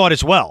what I thought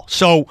as well.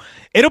 So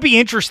it'll be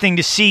interesting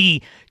to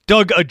see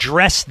Doug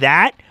address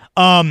that.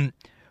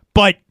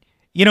 But,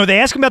 they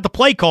asked him about the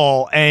play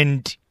call,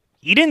 and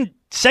he didn't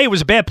say it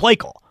was a bad play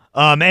call.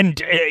 And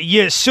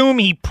you assume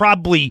he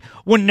probably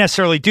wouldn't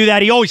necessarily do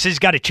that. He always says he's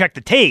got to check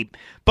the tape.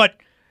 But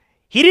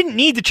he didn't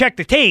need to check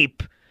the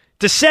tape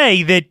to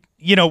say that,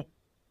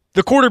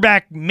 the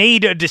quarterback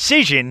made a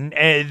decision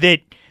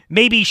that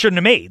maybe he shouldn't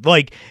have made.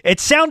 Like, it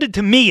sounded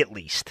to me, at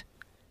least,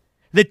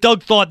 that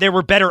Doug thought there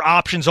were better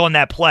options on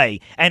that play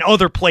and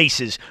other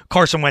places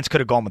Carson Wentz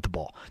could have gone with the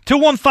ball.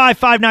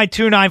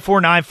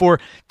 215-592-9494,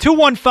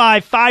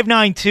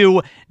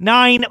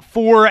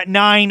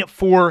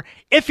 215-592-9494.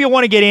 If you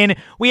want to get in,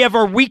 we have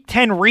our Week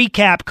 10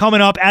 recap coming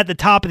up at the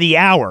top of the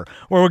hour,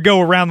 where we'll go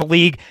around the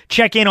league,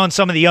 check in on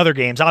some of the other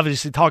games.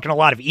 Obviously talking a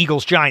lot of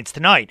Eagles-Giants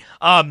tonight.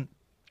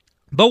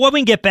 But when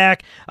we get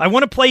back, I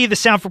want to play you the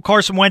sound from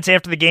Carson Wentz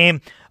after the game,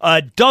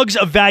 Doug's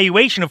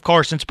evaluation of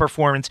Carson's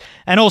performance,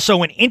 and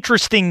also an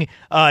interesting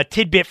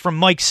tidbit from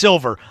Mike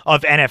Silver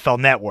of NFL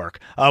Network.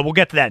 We'll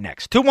get to that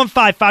next.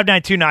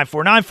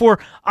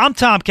 215-592-9494. I'm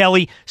Tom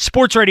Kelly,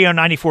 Sports Radio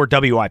 94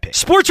 WIP.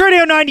 Sports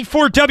Radio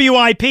 94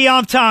 WIP,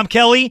 I'm Tom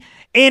Kelly,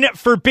 in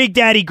for Big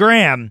Daddy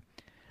Graham.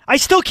 I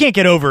still can't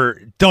get over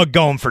Doug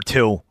going for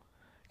 2,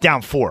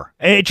 down 4.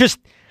 It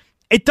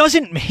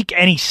doesn't make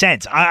any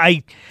sense.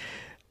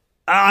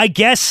 I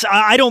guess,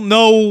 I don't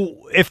know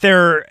if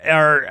there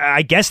are,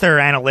 I guess there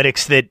are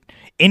analytics that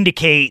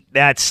indicate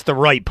that's the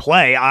right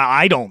play.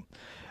 I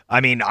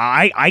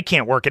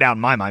can't work it out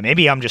in my mind.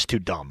 Maybe I'm just too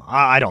dumb.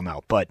 I don't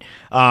know. But,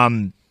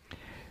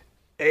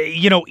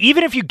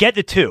 even if you get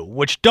the 2,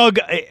 which Doug,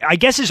 I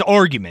guess his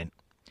argument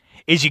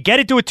is you get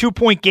it to a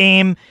 2-point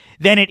game,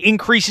 then it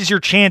increases your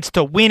chance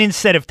to win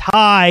instead of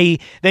tie,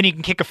 then you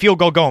can kick a field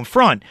goal, go in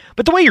front.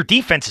 But the way your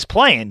defense is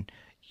playing,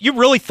 you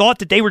really thought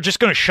that they were just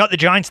going to shut the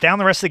Giants down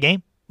the rest of the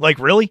game? Like,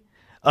 really?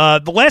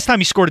 The last time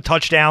he scored a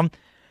touchdown,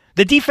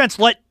 the defense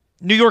let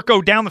New York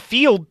go down the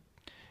field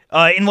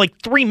in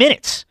 3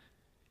 minutes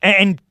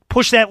and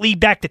push that lead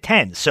back to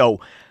 10. So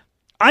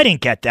I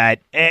didn't get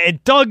that.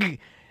 Doug,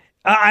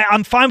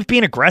 I'm fine with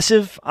being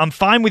aggressive. I'm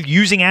fine with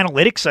using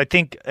analytics. I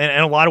think in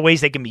a lot of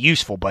ways they can be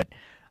useful, but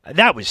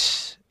that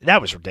was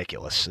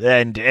ridiculous.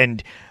 And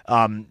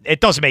it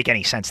doesn't make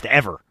any sense to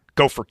ever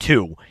go for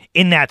 2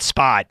 in that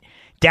spot,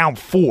 down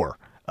 4,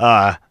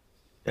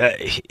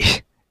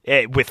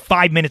 with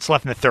 5 minutes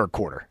left in the third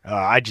quarter.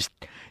 I just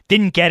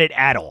didn't get it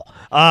at all.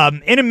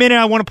 In a minute,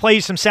 I want to play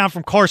you some sound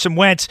from Carson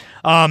Wentz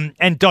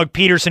and Doug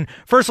Peterson.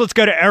 First, let's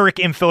go to Eric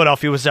in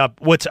Philadelphia.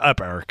 What's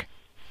up, Eric?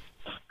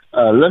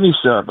 Let me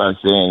start by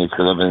saying this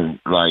because I've been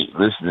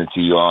listening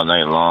to you all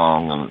night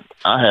long, and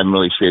I haven't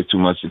really said too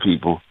much to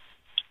people.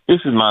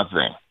 This is my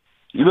thing.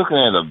 You're looking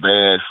at a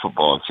bad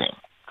football team.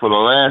 For the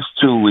last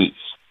 2 weeks,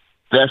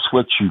 that's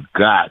what you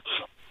got.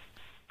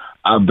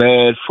 A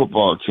bad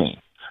football team.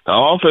 The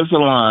offensive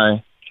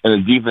line and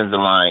the defensive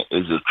line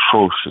is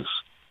atrocious.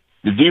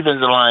 The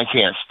defensive line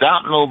can't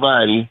stop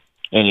nobody,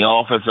 and the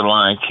offensive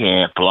line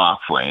can't block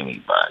for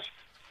anybody.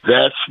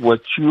 That's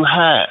what you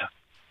have.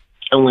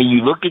 And when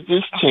you look at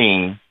this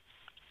team,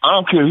 I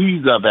don't care who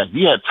you got back.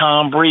 You had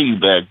Tom Brady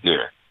back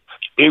there.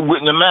 It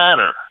wouldn't have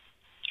mattered.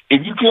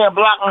 If you can't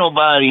block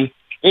nobody,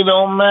 it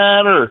don't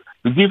matter.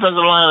 The defensive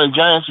line of the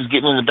Giants was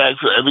getting in the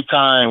backfield every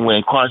time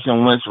when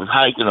Carson Wentz was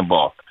hiking the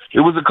ball.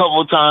 It was a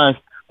couple of times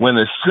when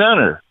the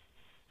center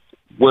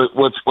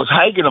was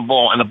hiking the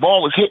ball and the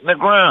ball was hitting the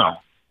ground.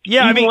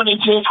 Yeah, even when they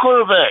changed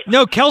quarterback.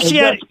 No, Kelsey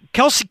had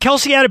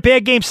a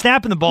bad game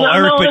snapping the ball. No,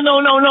 Eric, no.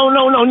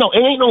 It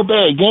ain't no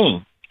bad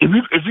game.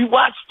 If you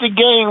watch the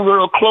game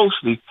real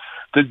closely,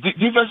 the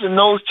defensive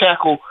nose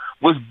tackle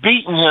was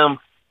beating him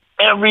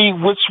every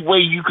which way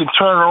you can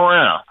turn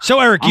around. So,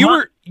 Eric,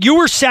 you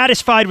were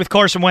satisfied with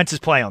Carson Wentz's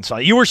play on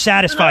Sunday. You were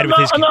satisfied with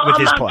his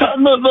play.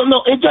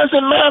 No. It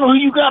doesn't matter who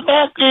you got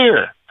back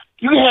there.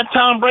 You can have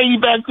Tom Brady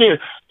back there.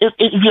 If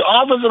your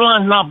offensive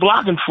line is not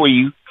blocking for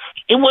you,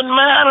 it wouldn't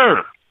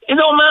matter. It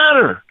don't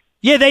matter.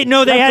 Yeah, they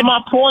had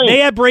my point. They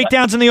had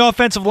breakdowns in the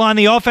offensive line.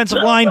 The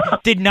offensive line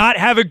did not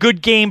have a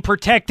good game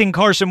protecting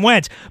Carson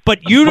Wentz. But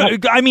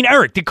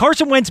Eric, did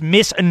Carson Wentz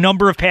miss a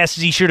number of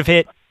passes he should have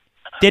hit?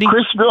 Did he?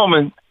 Chris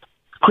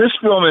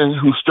Spielman,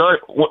 who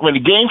started when the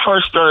game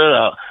first started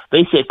out,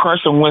 they said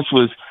Carson Wentz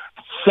was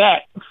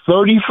sacked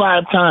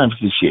 35 times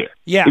this year.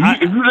 Yeah,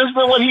 if you listen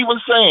to what he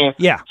was saying,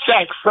 yeah,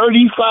 sacked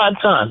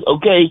 35 times.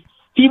 Okay,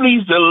 he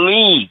leads the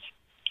league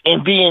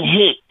in being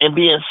hit and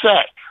being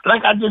sacked.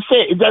 Like I just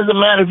said, it doesn't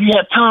matter if you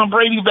have Tom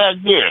Brady back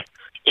there.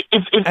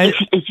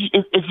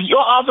 If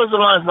your offensive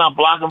line is not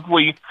blocking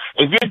for you,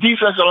 if your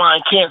defensive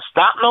line can't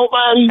stop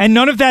nobody, and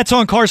none of that's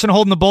on Carson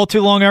holding the ball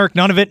too long, Eric.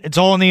 None of it. It's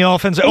all on the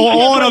offense.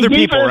 All on other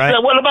defense, people, right?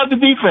 What about the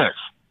defense?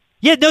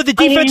 Yeah, no, the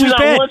defense was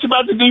bad. Much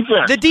about the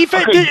defense. The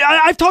defense. Okay.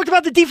 I've talked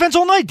about the defense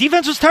all night.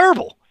 Defense was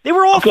terrible. They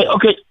were awful.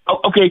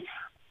 Okay.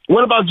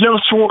 What about Jim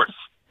Schwartz?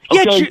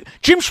 Okay. Yeah,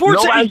 Jim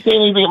Schwartz. Nobody said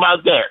anything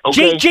about that.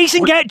 Okay?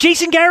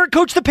 Jason Garrett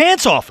coached the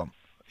pants off him.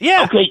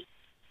 Yeah. Okay.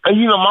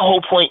 And my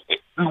whole point,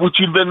 what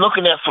you've been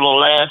looking at for the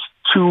last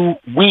 2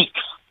 weeks,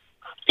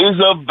 is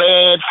a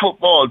bad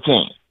football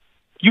team.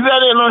 You got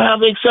to learn how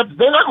to accept it.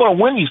 They're not going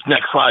to win these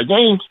next 5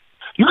 games.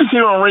 You can sit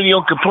on radio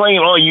and complain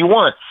all you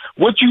want.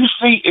 What you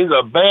see is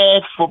a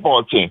bad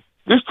football team.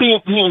 This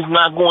team is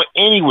not going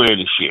anywhere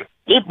this year.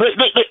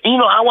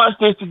 I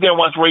watched this today and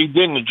watched Ray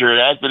Dininger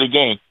after the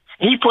game.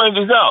 And he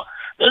pointed this out.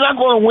 They're not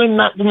going to win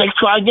the next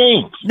 5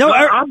 games. No,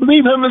 I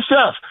believe him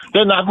himself.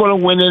 They're not going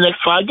to win the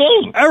next 5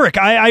 games. Eric,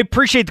 I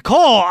appreciate the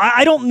call.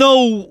 I don't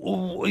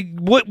know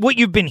what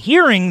you've been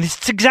hearing.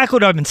 It's exactly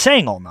what I've been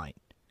saying all night.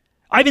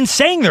 I've been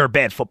saying they're a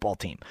bad football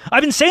team.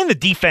 I've been saying the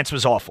defense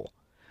was awful.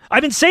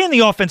 I've been saying the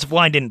offensive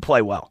line didn't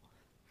play well.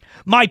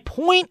 My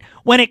point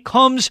when it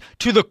comes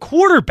to the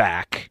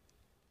quarterback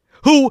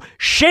who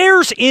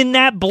shares in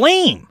that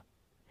blame.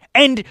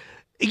 And,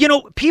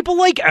 people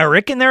like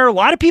Eric, and there are a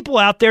lot of people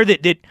out there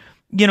that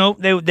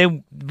they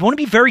want to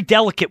be very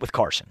delicate with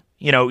Carson.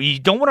 You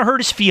don't want to hurt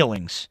his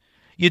feelings.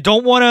 You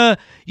don't want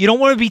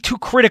to be too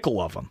critical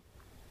of him.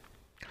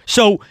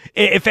 So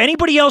if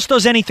anybody else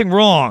does anything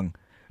wrong,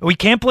 we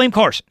can't blame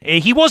Carson.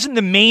 He wasn't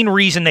the main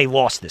reason they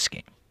lost this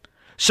game.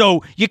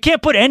 So you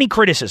can't put any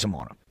criticism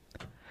on him.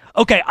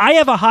 Okay, I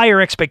have a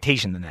higher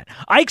expectation than that.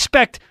 I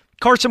expect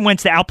Carson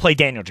Wentz to outplay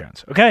Daniel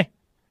Jones, okay?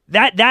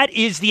 That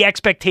is the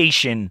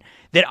expectation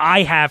that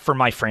I have for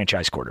my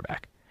franchise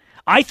quarterback.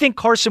 I think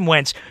Carson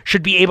Wentz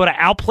should be able to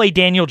outplay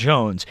Daniel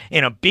Jones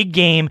in a big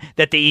game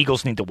that the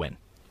Eagles need to win.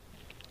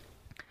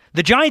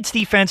 The Giants'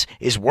 defense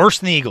is worse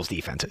than the Eagles'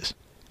 defense is.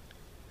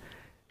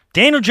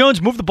 Daniel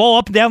Jones moved the ball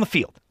up and down the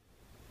field.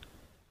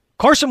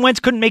 Carson Wentz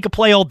couldn't make a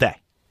play all day.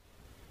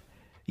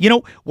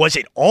 Was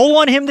it all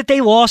on him that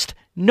they lost?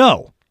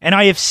 No. And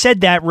I have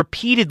said that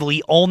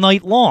repeatedly all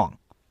night long.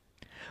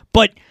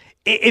 But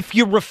if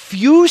you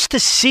refuse to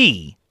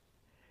see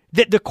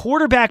that the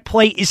quarterback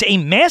play is a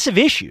massive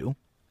issue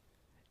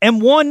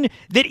and one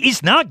that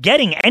is not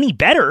getting any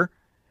better,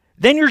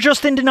 then you're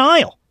just in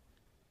denial.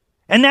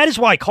 And that is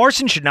why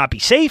Carson should not be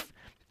safe.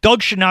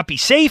 Doug should not be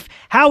safe.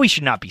 Howie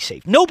should not be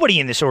safe. Nobody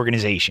in this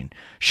organization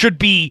should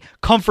be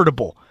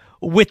comfortable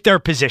with their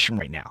position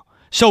right now.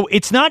 So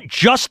it's not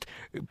just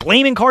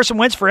blaming Carson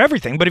Wentz for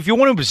everything, but if you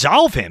want to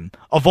absolve him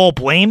of all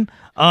blame,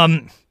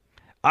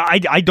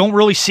 I don't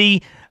really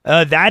see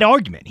that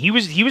argument. He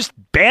was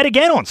bad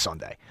again on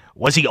Sunday.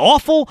 Was he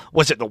awful?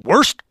 Was it the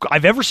worst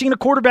I've ever seen a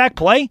quarterback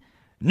play?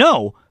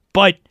 No,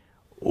 but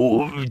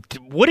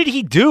what did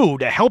he do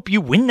to help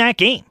you win that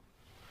game?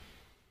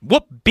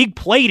 What big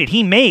play did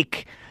he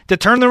make to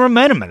turn the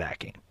momentum of that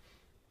game?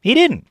 He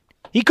didn't.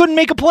 He couldn't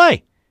make a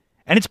play.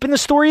 And it's been the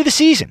story of the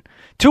season.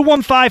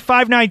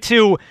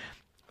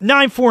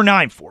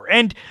 215-592-9494.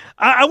 And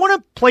I want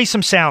to play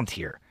some sound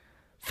here.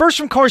 First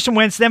from Carson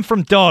Wentz, then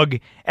from Doug,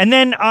 and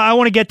then I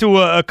want to get to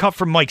a cut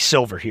from Mike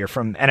Silver here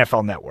from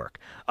NFL Network.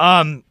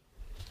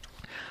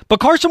 But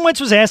Carson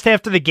Wentz was asked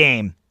after the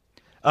game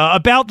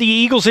about the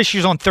Eagles'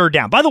 issues on third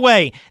down. By the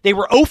way, they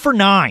were 0 for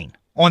 9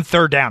 on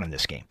third down in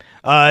this game.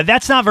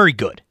 That's not very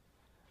good.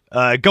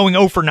 Going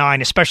 0 for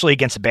 9, especially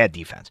against a bad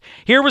defense.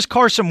 Here was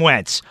Carson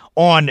Wentz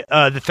on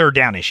the third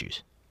down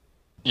issues.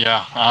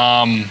 Yeah,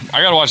 I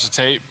got to watch the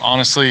tape.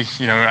 Honestly,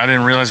 I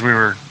didn't realize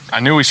I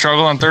knew we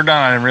struggled on third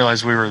down. I didn't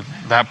realize we were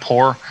that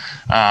poor.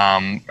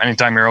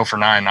 Anytime you're 0 for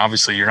 9,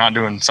 obviously you're not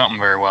doing something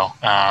very well.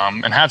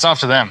 And hats off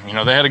to them.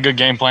 They had a good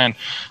game plan.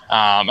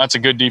 That's a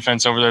good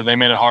defense over there. They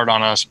made it hard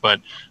on us,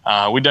 but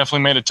we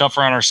definitely made it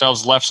tougher on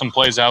ourselves, left some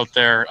plays out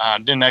there,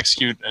 didn't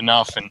execute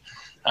enough. And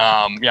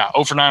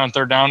 0 for 9 on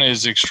third down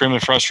is extremely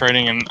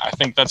frustrating. And I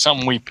think that's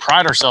something we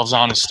pride ourselves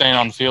on, is staying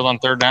on the field on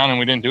third down, and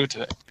we didn't do it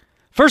today.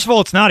 First of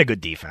all, it's not a good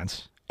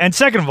defense. And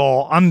second of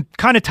all, I'm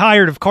kind of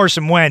tired of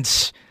Carson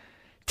Wentz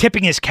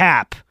tipping his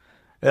cap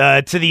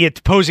to the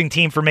opposing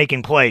team for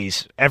making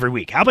plays every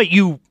week. How about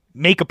you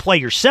make a play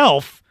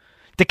yourself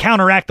to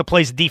counteract the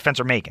plays the defense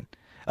are making?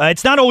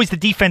 It's not always the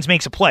defense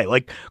makes a play.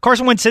 Like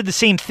Carson Wentz said the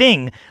same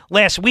thing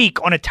last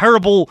week on a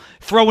terrible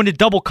throw into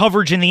double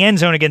coverage in the end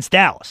zone against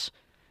Dallas.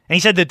 And he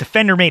said the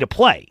defender made a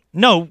play.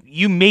 No,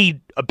 you made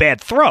a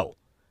bad throw.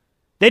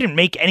 They didn't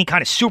make any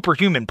kind of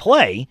superhuman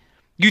play.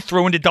 You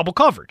threw into double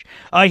coverage.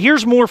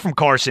 Here's more from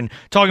Carson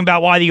talking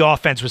about why the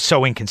offense was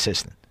so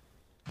inconsistent.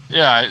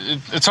 Yeah,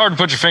 it's hard to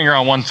put your finger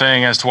on one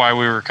thing as to why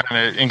we were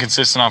kind of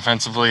inconsistent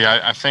offensively.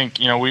 I think,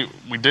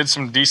 we did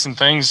some decent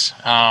things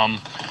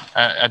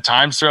at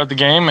times throughout the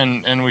game,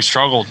 and we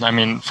struggled. I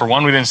mean, for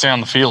one, we didn't stay on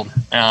the field.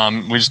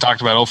 We just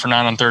talked about 0 for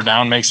 9 on third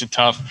down makes it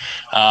tough.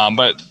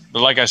 But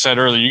like I said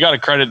earlier, you got to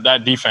credit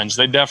that defense.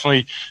 They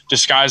definitely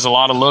disguised a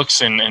lot of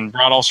looks and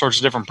brought all sorts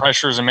of different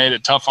pressures and made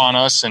it tough on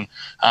us. And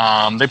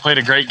they played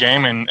a great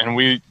game, and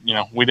we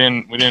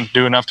didn't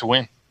do enough to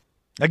win.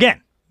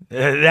 Again,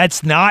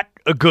 that's not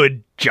a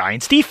good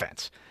Giants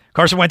defense.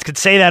 Carson Wentz could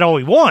say that all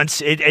he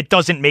wants. It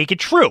doesn't make it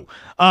true.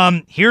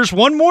 Here's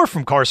one more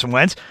from Carson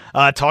Wentz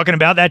talking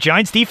about that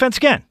Giants defense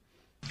again.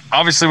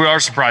 Obviously, we are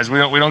surprised. We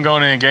don't go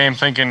into a game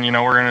thinking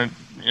we're going to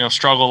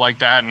struggle like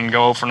that and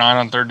go 0 for 9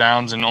 on third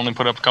downs and only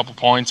put up a couple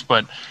points.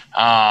 But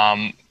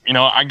I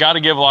got to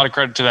give a lot of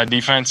credit to that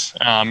defense.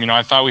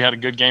 I thought we had a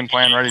good game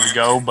plan ready to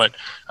go, but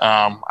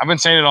I've been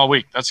saying it all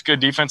week. That's a good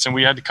defense, and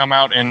we had to come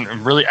out and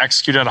really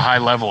execute at a high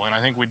level. And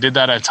I think we did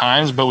that at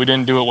times, but we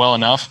didn't do it well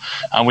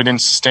enough. We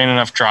didn't sustain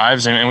enough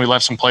drives, and we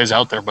left some plays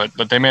out there.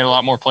 But they made a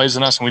lot more plays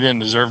than us, and we didn't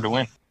deserve to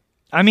win.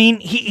 I mean,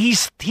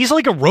 he's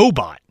like a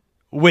robot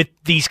with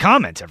these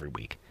comments every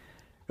week.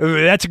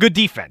 That's a good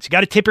defense. You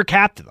got to tip your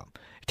cap to them.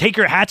 Take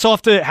your hats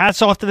off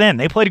to them.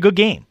 They played a good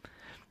game.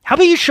 How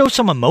about you show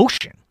some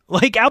emotion?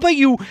 Like, how about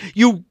you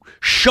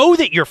show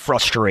that you're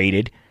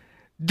frustrated,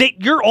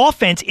 that your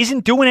offense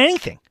isn't doing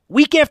anything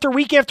week after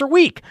week after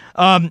week?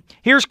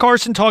 Here's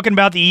Carson talking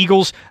about the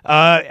Eagles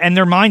and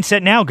their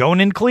mindset now going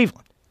into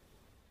Cleveland.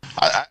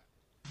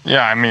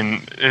 Yeah, I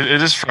mean,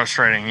 it is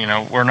frustrating.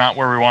 We're not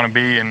where we want to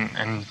be,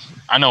 and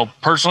I know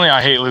personally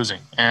I hate losing,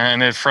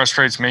 and it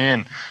frustrates me.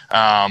 And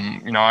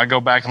I go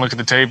back and look at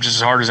the tape just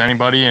as hard as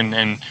anybody,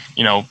 and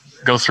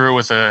go through it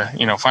with a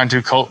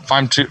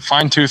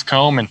fine-tooth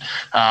comb and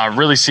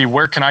really see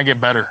where can I get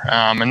better.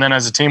 And then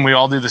as a team, we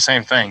all do the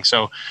same thing.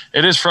 So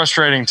it is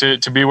frustrating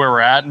to be where we're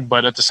at,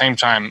 but at the same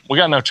time, we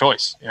got no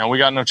choice. We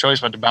got no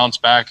choice but to bounce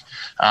back.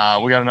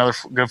 We got another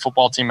good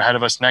football team ahead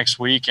of us next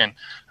week, and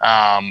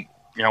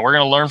we're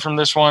going to learn from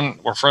this one.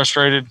 We're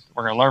frustrated.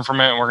 We're going to learn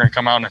from it, and we're going to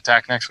come out and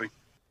attack next week.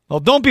 Well,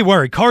 don't be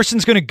worried.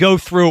 Carson's going to go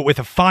through it with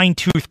a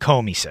fine-tooth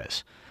comb, he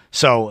says.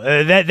 So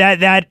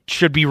that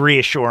should be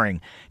reassuring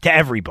to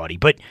everybody.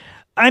 But,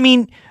 I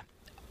mean,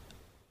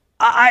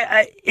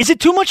 is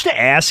it too much to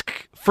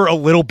ask for a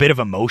little bit of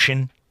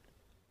emotion?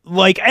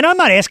 And I'm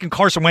not asking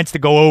Carson Wentz to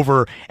go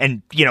over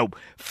and,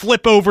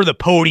 flip over the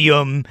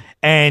podium.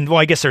 And, well,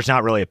 I guess there's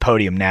not really a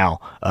podium now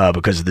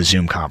because of the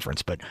Zoom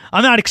conference. But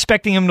I'm not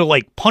expecting him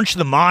to, punch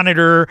the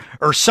monitor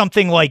or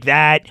something like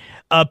that.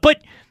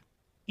 But,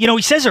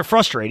 he says they're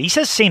frustrated. He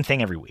says the same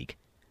thing every week.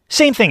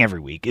 Same thing every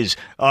week is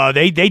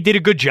they did a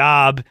good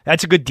job.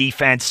 That's a good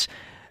defense.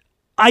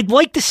 I'd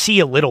like to see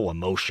a little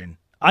emotion.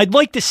 I'd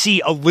like to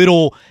see a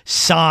little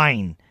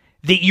sign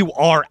that you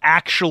are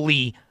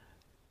actually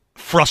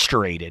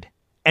frustrated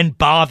and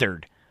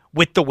bothered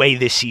with the way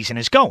this season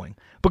is going,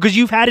 because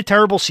you've had a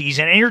terrible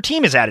season and your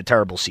team has had a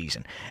terrible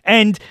season.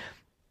 And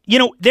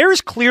there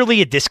is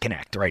clearly a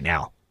disconnect right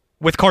now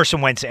with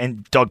Carson Wentz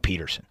and Doug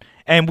Peterson.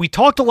 And we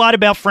talked a lot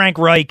about Frank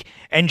Reich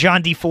and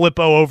John DeFilippo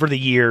over the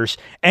years.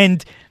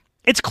 And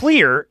it's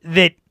clear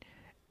that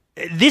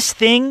this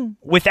thing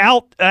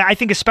without, I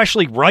think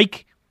especially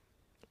Reich,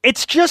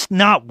 it's just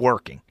not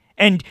working.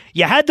 And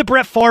you had the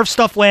Brett Favre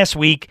stuff last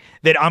week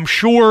that I'm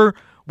sure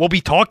will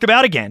be talked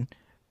about again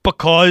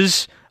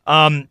because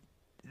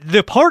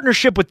the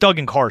partnership with Doug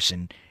and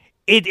Carson,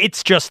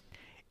 it's just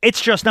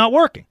not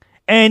working.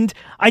 And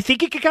I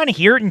think you could kind of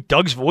hear it in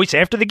Doug's voice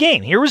after the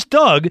game. Here was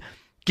Doug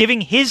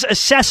giving his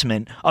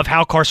assessment of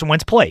how Carson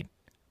Wentz played.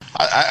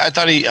 I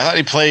thought he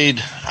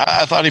played.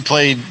 I thought he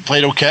played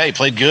okay,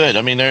 played good.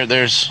 I mean,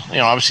 there's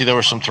obviously there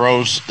were some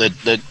throws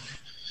that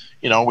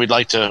we'd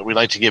like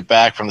to get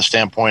back from the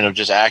standpoint of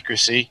just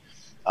accuracy.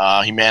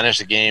 He managed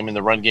the game in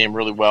the run game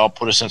really well,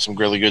 put us in some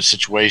really good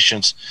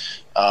situations,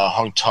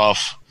 hung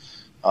tough.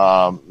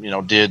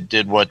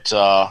 Did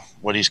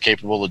what he's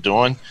capable of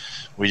doing.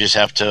 We just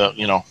have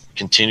to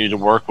continue to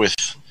work with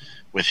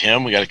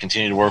him. We got to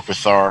continue to work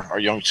with our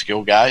young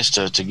skill guys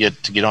to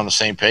get on the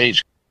same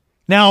page.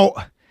 Now,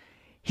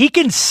 he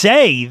can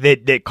say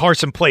that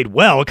Carson played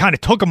well. It kind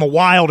of took him a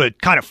while to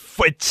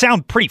it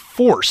sound pretty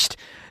forced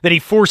that he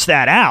forced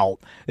that out,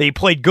 that he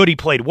played good, he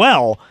played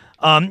well.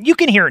 You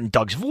can hear it in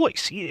Doug's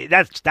voice.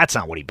 That's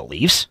not what he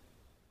believes.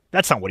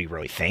 That's not what he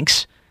really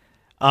thinks.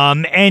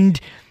 And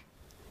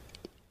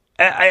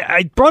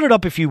I brought it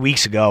up a few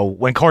weeks ago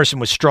when Carson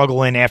was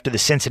struggling after the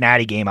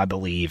Cincinnati game, I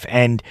believe.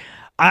 And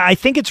I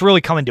think it's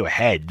really coming to a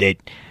head that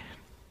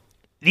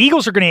the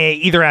Eagles are going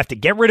to either have to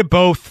get rid of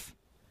both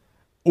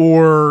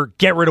or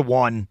get rid of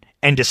one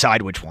and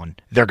decide which one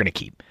they're going to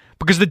keep.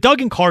 Because the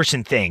Doug and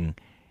Carson thing,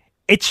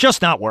 it's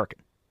just not working.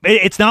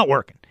 It's not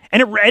working.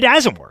 And it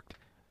hasn't worked.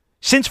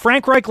 Since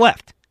Frank Reich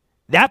left,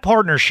 that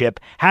partnership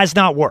has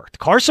not worked.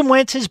 Carson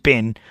Wentz has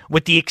been,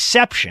 with the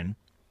exception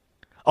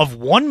of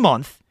 1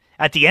 month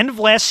at the end of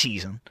last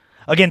season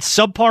against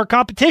subpar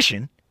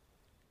competition,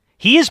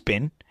 he has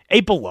been a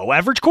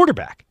below-average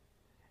quarterback.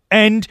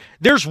 And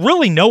there's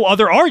really no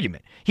other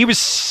argument. He was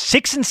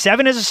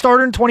 6-7 as a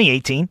starter in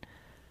 2018,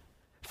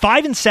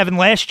 5-7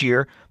 last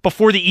year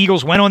before the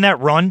Eagles went on that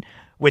run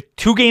with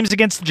 2 games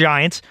against the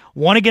Giants,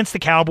 1 against the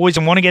Cowboys,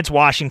 and 1 against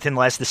Washington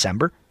last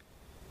December.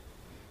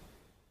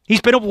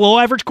 He's been a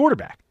below-average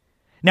quarterback.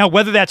 Now,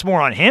 whether that's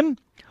more on him,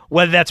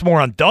 whether that's more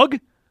on Doug,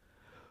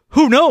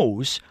 who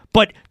knows?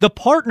 But the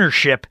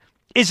partnership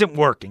isn't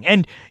working.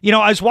 And,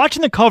 I was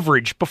watching the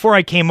coverage before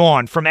I came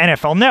on from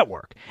NFL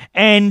Network,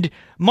 and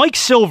Mike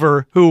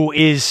Silver, who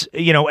is,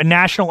 a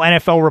national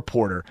NFL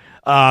reporter,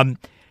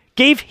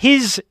 gave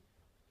his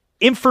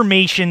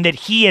information that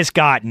he has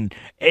gotten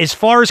as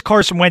far as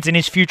Carson Wentz and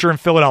his future in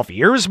Philadelphia.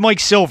 Here is Mike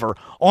Silver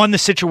on the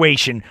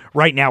situation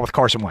right now with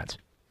Carson Wentz.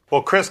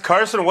 Well, Chris,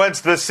 Carson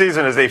Wentz this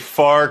season is a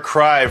far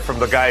cry from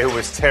the guy who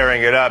was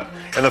tearing it up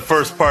in the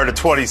first part of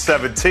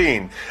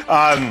 2017.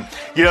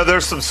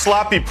 There's some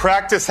sloppy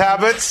practice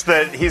habits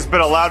that he's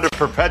been allowed to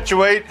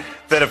perpetuate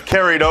that have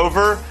carried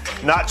over,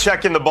 not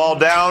checking the ball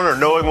down or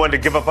knowing when to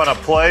give up on a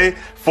play,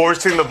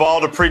 forcing the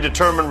ball to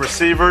predetermined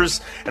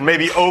receivers, and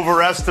maybe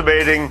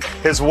overestimating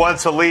his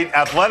once elite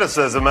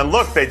athleticism. And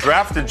look, they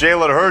drafted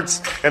Jalen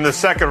Hurts in the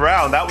second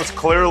round. That was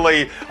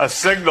clearly a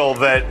signal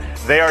that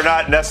they are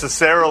not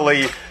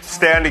necessarily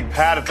standing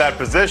pat at that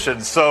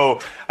position.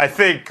 So I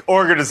think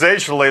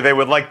organizationally they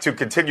would like to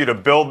continue to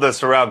build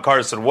this around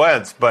Carson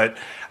Wentz. But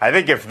I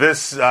think if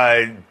this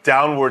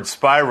downward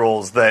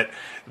spirals, that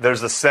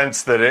there's a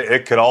sense that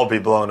it could all be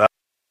blown up.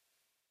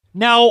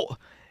 Now,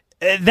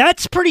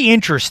 that's pretty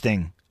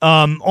interesting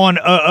on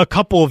a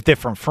couple of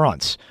different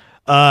fronts.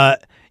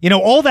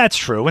 All that's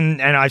true,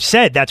 and I've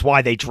said that's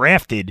why they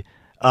drafted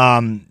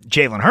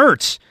Jalen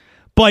Hurts.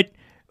 But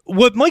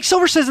what Mike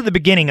Silver says at the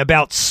beginning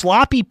about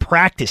sloppy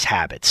practice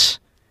habits,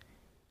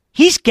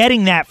 he's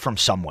getting that from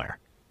somewhere.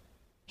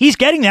 He's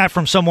getting that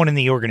from someone in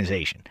the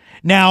organization.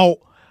 Now,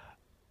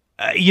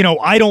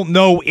 I don't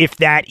know if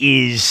that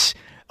is...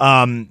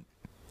 I'm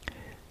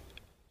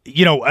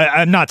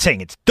not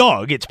saying it's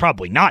Doug. It's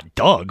probably not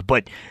Doug,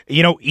 but,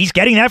 he's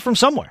getting that from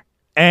somewhere.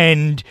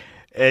 And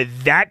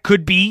that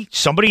could be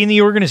somebody in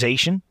the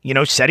organization,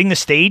 setting the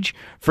stage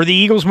for the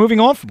Eagles moving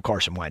on from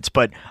Carson Wentz.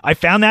 But I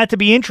found that to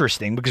be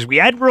interesting because we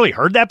hadn't really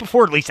heard that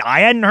before. At least I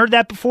hadn't heard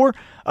that before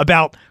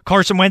about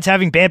Carson Wentz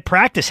having bad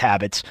practice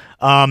habits.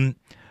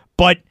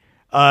 But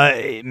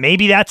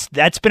maybe that's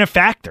been a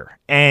factor.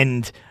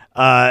 And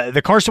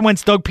the Carson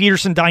Wentz-Doug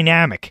Peterson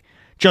dynamic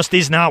just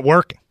is not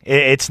working.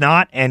 It's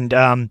not, and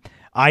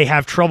I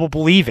have trouble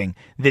believing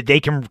that they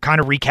can kind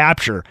of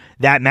recapture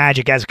that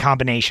magic as a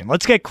combination.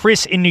 Let's get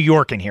Chris in New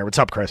York in here. What's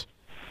up, Chris?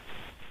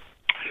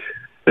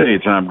 Hey,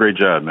 Tom. Great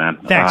job, man.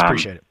 Thanks.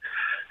 Appreciate it.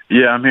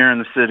 Yeah, I'm here in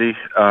the city,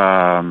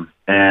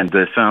 and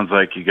it sounds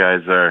like you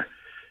guys are,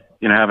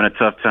 having a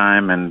tough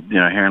time and,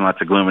 hearing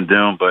lots of gloom and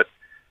doom. But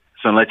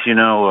so to let you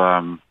know,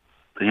 I'm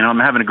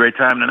having a great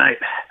time tonight.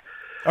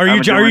 Are you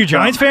a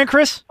Giants fan,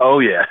 Chris? Oh,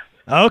 yeah.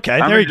 Okay,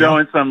 there you go.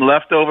 I'm enjoying some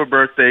leftover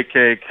birthday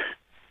cake.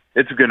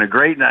 It's been a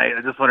great night.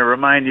 I just want to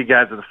remind you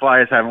guys that the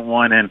Flyers haven't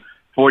won in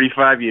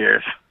 45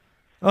 years.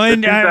 Well,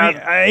 and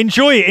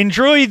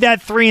enjoy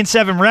that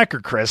 3-7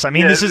 record, Chris. I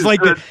mean, this is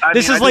like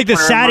the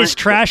saddest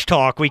trash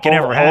talk we can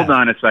ever have. Hold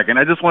on a second.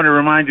 I just want to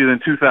remind you that in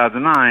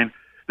 2009,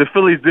 the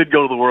Phillies did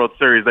go to the World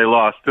Series. They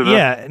lost to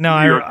the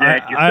New York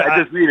Yankees. I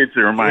just needed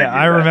to remind you.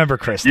 I remember,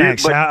 Chris.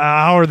 Thanks.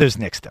 How are those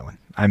Knicks doing?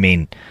 I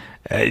mean,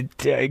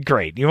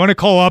 great. You want to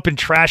call up and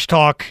trash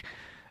talk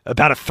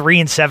about a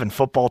 3-7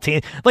 football team?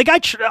 Like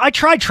I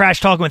tried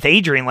trash talking with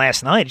Adrian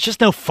last night. It's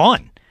just no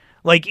fun.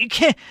 Like you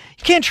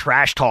can't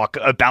trash talk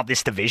about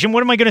this division.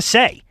 What am I going to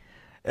say?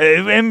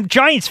 And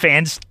Giants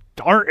fans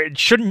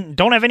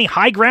don't have any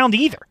high ground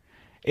either.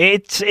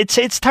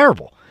 It's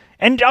terrible.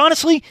 And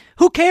honestly,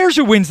 who cares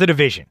who wins the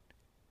division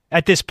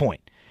at this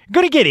point? You're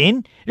going to get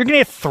in. You're going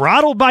to get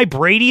throttled by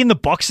Brady and the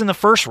Bucs in the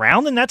first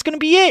round, and that's going to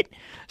be it.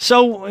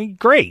 So,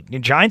 great. The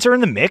Giants are in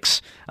the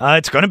mix.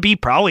 It's going to be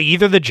probably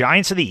either the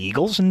Giants or the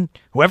Eagles, and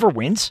whoever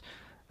wins,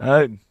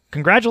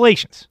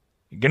 congratulations.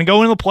 You're going to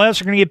go into the playoffs.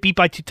 You're going to get beat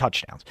by 2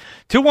 touchdowns.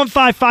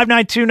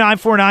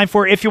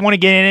 215-592-9494 if you want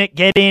to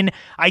get in.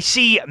 I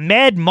see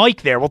Mad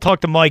Mike there. We'll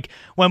talk to Mike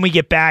when we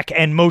get back,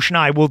 and Moshe and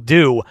I will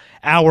do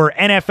our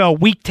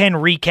NFL Week 10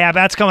 recap.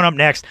 That's coming up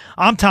next.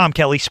 I'm Tom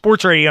Kelly,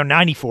 Sports Radio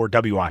 94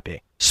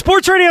 WIP.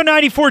 Sports Radio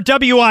 94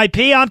 WIP.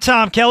 I'm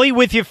Tom Kelly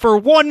with you for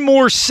one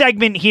more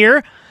segment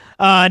here.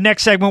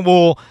 Next segment,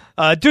 we'll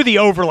do the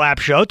overlap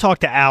show, talk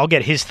to Al,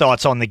 get his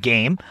thoughts on the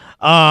game.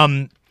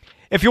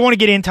 If you want to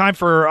get in time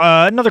for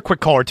another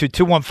quick call or two,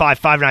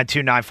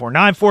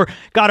 215-592-9494.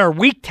 Got our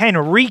Week 10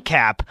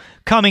 recap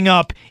coming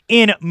up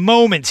in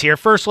moments here.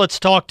 First, let's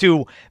talk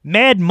to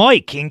Mad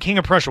Mike in King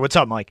of Prussia. What's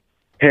up, Mike?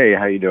 Hey,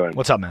 how you doing?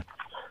 What's up, man?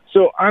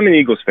 So I'm an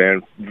Eagles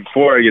fan.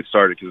 Before I get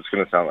started, because it's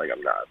going to sound like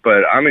I'm not,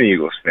 but I'm an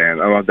Eagles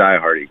fan. I'm a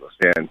diehard Eagles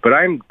fan. But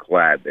I'm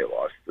glad they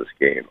lost this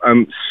game.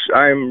 I'm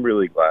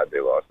really glad they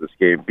lost this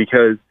game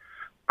because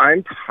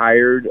I'm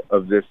tired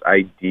of this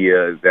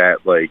idea that,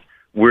 like,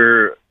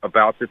 we're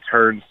about to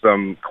turn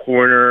some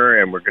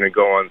corner and we're going to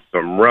go on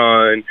some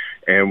run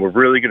and we're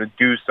really going to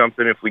do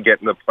something if we get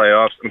in the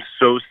playoffs. I'm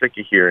so sick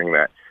of hearing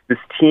that. This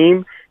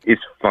team is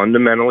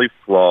fundamentally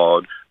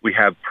flawed. We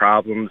have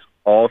problems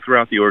all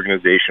throughout the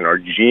organization. Our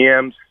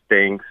GM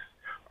stinks.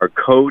 Our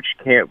coach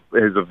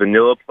is a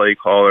vanilla play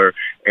caller,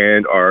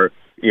 and our,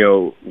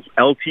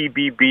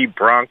 LTBB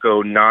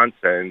Bronco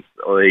nonsense,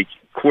 like,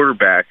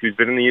 quarterback who's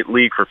been in the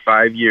league for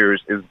 5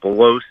 years is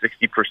below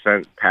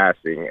 60%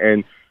 passing,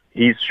 and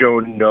he's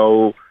shown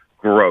no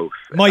growth.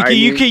 Mikey,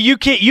 you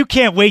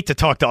can't wait to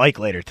talk to Ike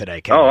later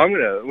today, Kevin. Oh, I'm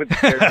gonna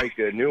share Ike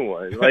a new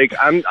one. Like,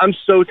 I'm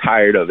so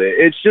tired of it.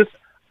 It's just,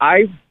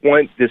 I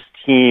want this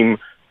team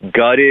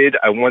gutted.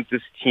 I want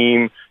this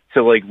team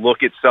to, like,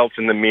 look itself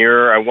in the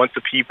mirror. I want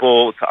the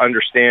people to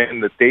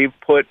understand that they've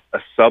put a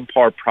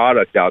subpar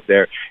product out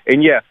there.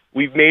 And yeah,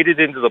 we've made it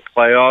into the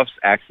playoffs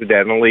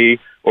accidentally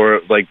or,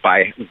 like,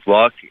 by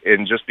luck,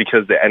 and just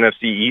because the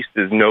NFC East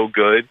is no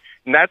good.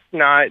 And that's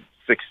not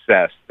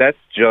success. That's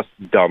just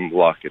dumb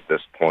luck at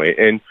this point.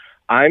 And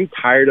I'm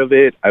tired of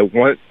it. I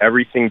want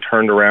everything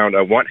turned around.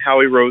 I want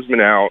Howie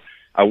Roseman out.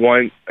 I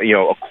want,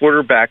 a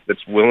quarterback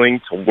that's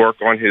willing to work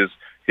on his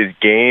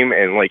game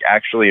and, like,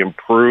 actually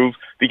improve,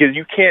 because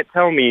you can't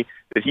tell me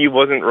that he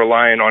wasn't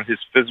relying on his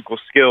physical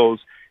skills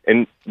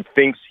and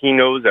thinks he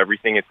knows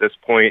everything at this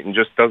point and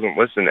just doesn't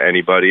listen to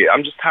anybody.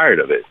 I'm just tired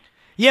of it.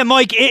 Yeah,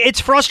 Mike,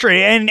 it's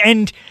frustrating.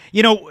 And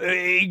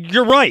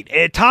you're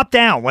right. Top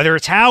down, whether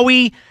it's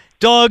Howie,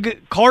 Doug,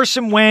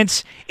 Carson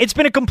Wentz, it's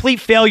been a complete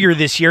failure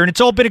this year, and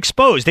it's all been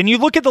exposed. And you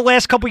look at the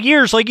last couple of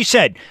years, like you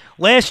said,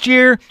 last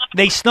year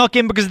they snuck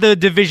in because the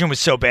division was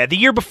so bad. The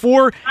year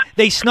before,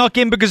 they snuck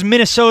in because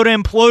Minnesota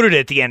imploded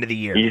at the end of the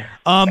year. Yeah.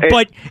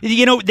 But,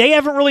 they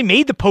haven't really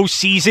made the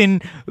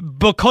postseason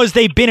because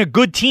they've been a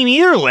good team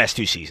either the last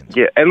 2 seasons.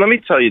 Yeah, and let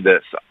me tell you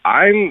this.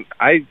 I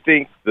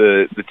think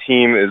the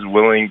team is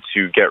willing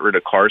to get rid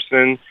of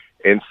Carson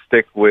and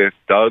stick with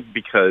Doug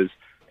because –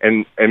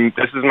 And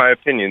this is my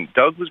opinion.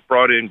 Doug was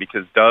brought in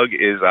because Doug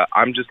is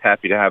I'm just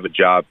happy to have a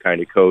job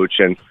kind of coach,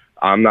 and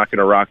I'm not going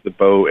to rock the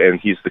boat. And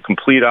he's the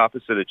complete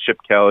opposite of Chip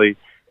Kelly.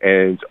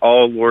 And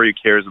all Lurie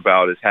cares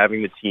about is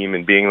having the team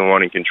and being the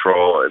one in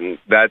control, and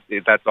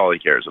that's all he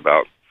cares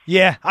about.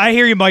 Yeah, I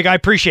hear you, Mike. I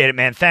appreciate it,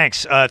 man.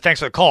 Thanks.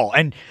 Thanks for the call.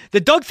 And the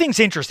Doug thing's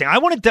interesting.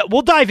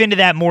 We'll dive into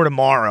that more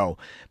tomorrow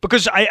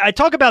because I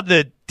talk about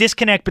the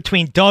disconnect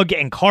between Doug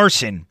and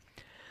Carson.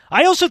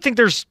 I also think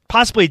there's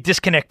possibly a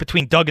disconnect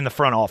between Doug and the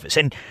front office.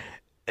 And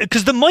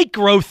because the Mike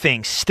Groh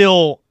thing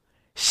still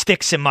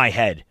sticks in my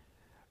head,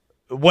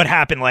 what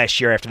happened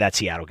last year after that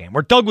Seattle game,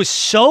 where Doug was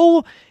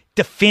so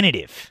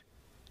definitive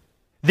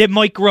that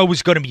Mike Groh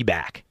was going to be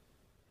back.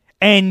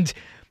 And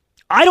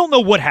I don't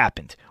know what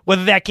happened,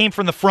 whether that came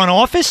from the front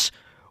office,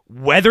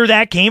 whether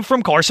that came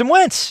from Carson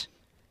Wentz.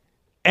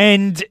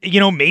 And,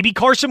 maybe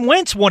Carson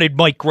Wentz wanted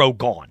Mike Groh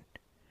gone.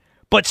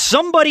 But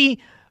somebody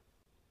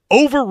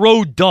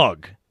overrode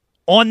Doug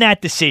on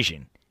that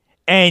decision.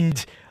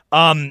 And,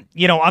 I'm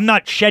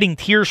not shedding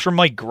tears for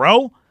Mike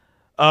Groh,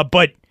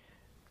 but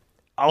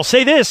I'll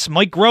say this.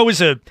 Mike Groh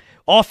is a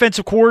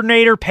offensive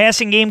coordinator,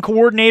 passing game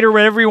coordinator,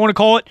 whatever you want to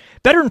call it,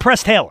 better than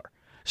Press Taylor.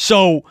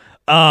 So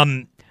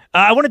I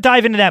want to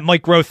dive into that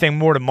Mike Rowe thing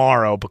more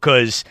tomorrow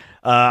because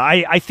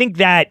I think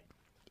that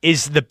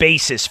is the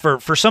basis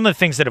for some of the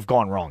things that have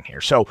gone wrong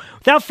here. So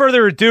without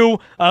further ado,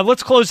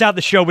 let's close out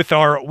the show with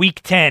our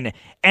Week 10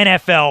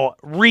 NFL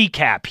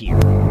recap here.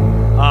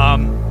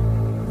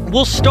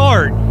 We'll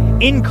start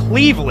in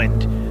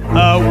Cleveland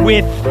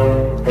with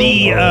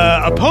the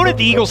opponent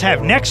the Eagles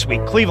have next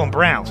week, Cleveland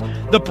Browns.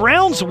 The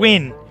Browns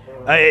win.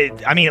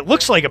 It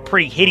looks like a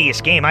pretty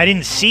hideous game. I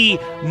didn't see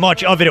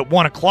much of it at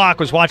 1 o'clock.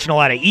 I was watching a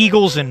lot of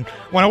Eagles, and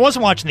when I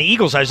wasn't watching the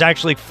Eagles, I was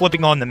actually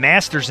flipping on the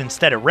Masters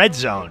instead of Red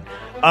Zone.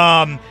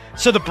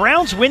 So the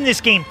Browns win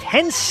this game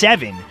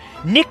 10-7.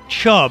 Nick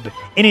Chubb,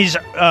 in his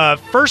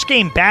first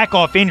game back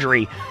off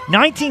injury,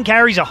 19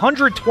 carries,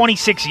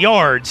 126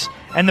 yards,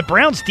 and the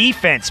Browns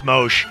defense,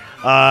 Moshe,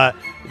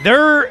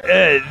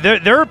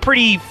 they're a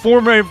pretty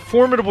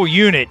formidable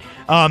unit.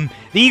 The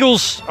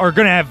Eagles are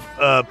going to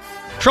have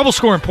trouble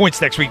scoring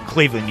points next week in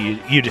Cleveland,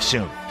 you'd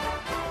assume.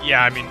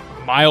 Yeah,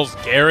 Myles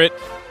Garrett,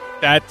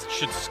 that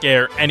should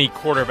scare any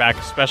quarterback,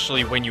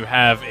 especially when you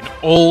have an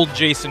old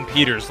Jason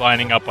Peters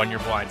lining up on your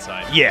blind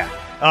side. Yeah,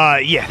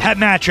 that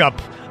matchup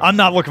I'm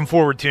not looking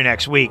forward to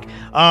next week.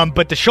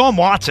 But Deshaun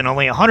Watson,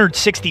 only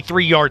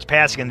 163 yards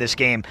passing in this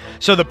game.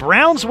 So the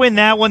Browns win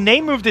that one.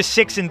 They move to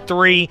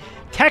 6-3.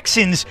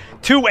 Texans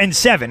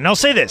 2-7. And I'll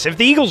say this, if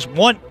the Eagles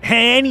want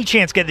any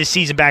chance to get this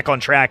season back on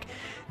track,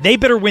 they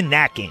better win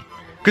that game.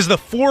 Because the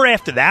 4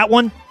 after that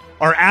one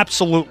are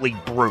absolutely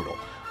brutal.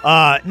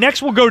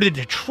 Next, we'll go to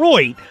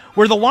Detroit,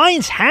 where the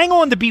Lions hang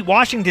on to beat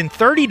Washington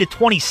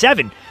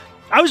 30-27.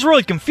 I was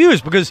really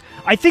confused because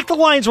I think the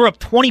Lions were up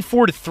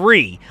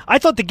 24-3. I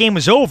thought the game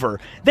was over.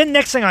 Then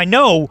next thing I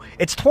know,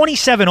 it's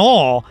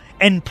 27-all,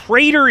 and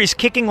Prater is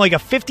kicking like a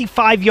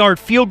 55-yard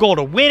field goal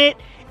to win it.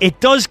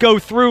 It does go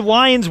through.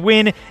 Lions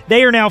win.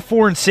 They are now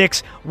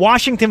 4-6.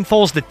 Washington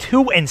falls to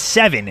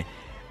 2-7.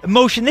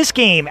 Motion this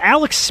game,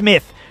 Alex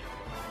Smith,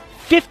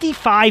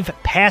 55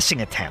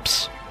 passing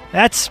attempts.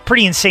 That's a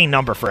pretty insane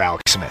number for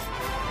Alex Smith.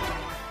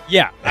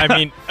 Yeah,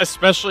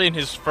 especially in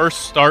his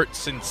first start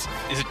since,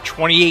 is it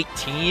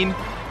 2018?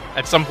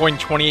 At some point in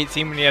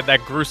 2018 when he had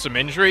that gruesome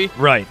injury.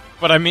 Right.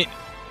 But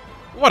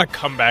what a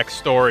comeback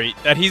story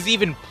that he's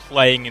even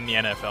playing in the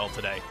NFL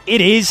today.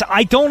 It is.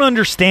 I don't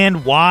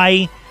understand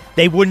why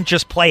they wouldn't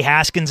just play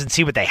Haskins and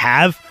see what they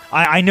have.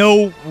 I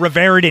know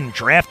Rivera didn't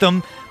draft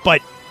him,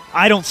 but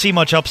I don't see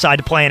much upside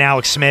to playing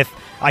Alex Smith.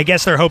 I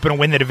guess they're hoping to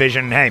win the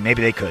division. Hey,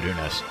 maybe they could. Who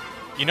knows?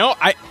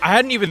 I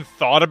hadn't even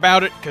thought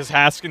about it because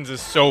Haskins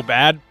is so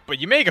bad, but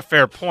you make a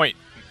fair point.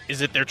 Is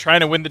it they're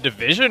trying to win the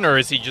division, or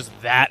is he just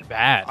that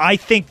bad? I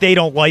think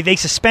they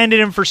suspended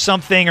him for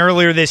something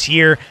earlier this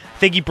year. I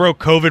think he broke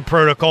COVID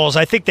protocols.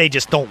 I think they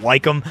just don't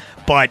like him,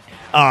 but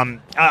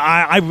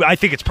I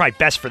think it's probably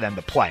best for them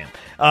to play him.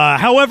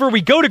 However, we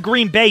go to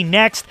Green Bay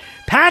next.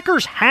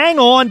 Packers hang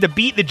on to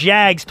beat the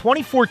Jags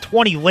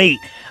 24-20 late.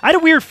 I had a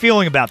weird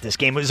feeling about this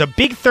game. It was a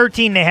big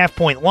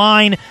 13.5-point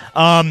line.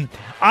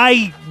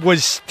 I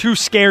was too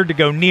scared to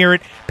go near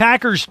it.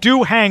 Packers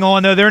do hang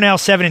on, though. They're now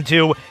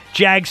 7-2.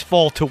 Jags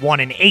fall to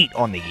 1-8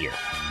 on the year.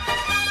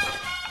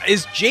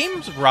 Is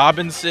James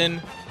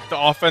Robinson the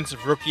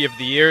offensive rookie of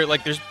the year?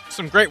 There's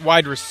some great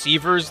wide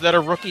receivers that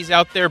are rookies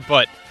out there,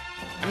 but,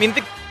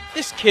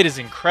 this kid is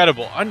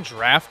incredible,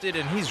 undrafted,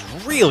 and he's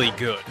really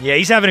good. Yeah,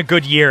 he's having a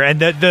good year, and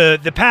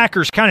the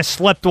Packers kind of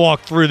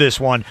sleptwalked through this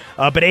one,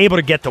 but able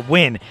to get the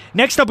win.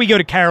 Next up, we go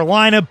to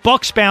Carolina.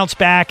 Bucs bounce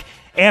back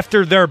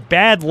after their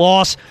bad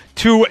loss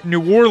to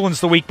New Orleans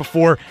the week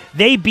before.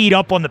 They beat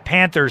up on the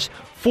Panthers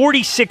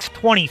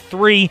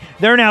 46-23.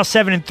 They're now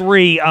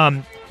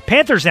 7-3.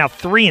 Panthers now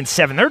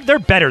 3-7. They're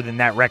better than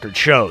that record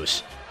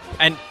shows.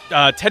 And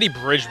Teddy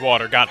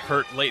Bridgewater got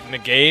hurt late in the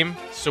game,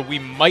 so we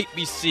might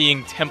be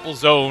seeing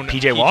Temple's own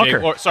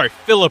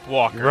Philip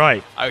Walker.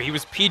 Right. He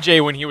was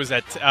PJ when he was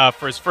at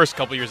for his first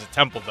couple years at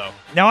Temple, though.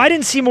 Now, I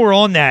didn't see more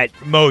on that,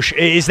 Moshe.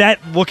 Is that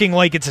looking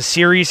like it's a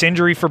serious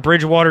injury for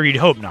Bridgewater? You'd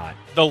hope not.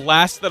 The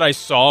last that I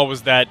saw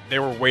was that they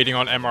were waiting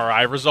on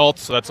MRI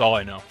results, so that's all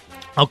I know.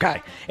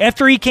 Okay.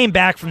 After he came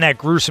back from that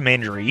gruesome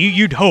injury,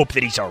 you'd hope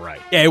that he's all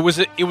right. Yeah, it was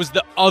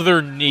the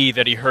other knee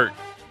that he hurt.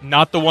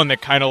 Not the one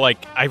that kind of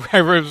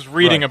I was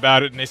reading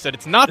about it, and they said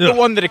it's not the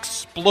one that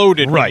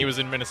exploded when he was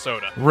in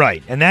Minnesota.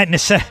 Right, and that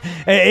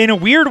in a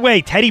weird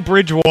way, Teddy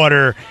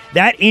Bridgewater,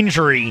 that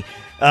injury,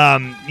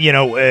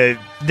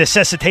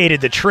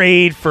 necessitated the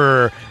trade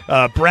for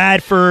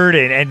Bradford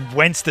and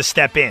Wentz to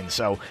step in.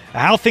 So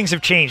how things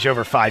have changed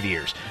over 5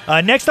 years.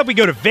 Next up, we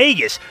go to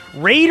Vegas.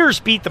 Raiders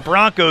beat the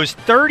Broncos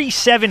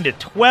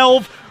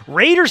 37-12.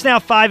 Raiders now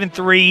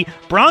 5-3.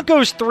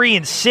 Broncos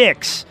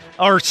 3-6.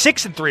 Or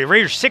 6-3.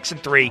 Raiders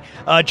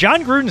 6-3.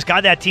 John Gruden's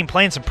got that team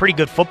playing some pretty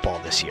good football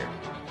this year.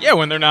 Yeah,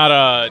 when they're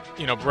not,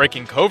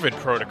 breaking COVID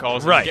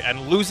protocols right.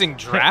 and losing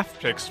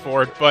draft picks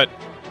for it. But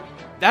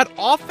that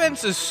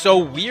offense is so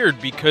weird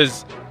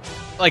because,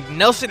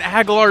 Nelson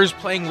Aguilar is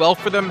playing well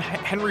for them.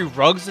 Henry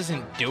Ruggs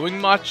isn't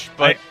doing much.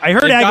 But I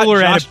heard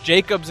Aguilar got Josh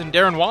Jacobs and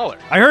Darren Waller.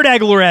 I heard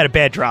Aguilar had a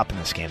bad drop in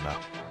this game, though.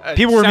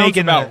 People were sounds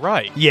making about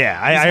right.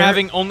 Yeah, he's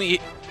having only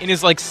in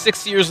his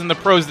 6 years in the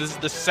pros. This is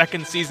the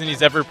second season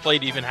he's ever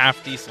played even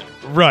half decent.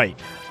 Right.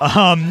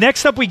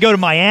 Next up, we go to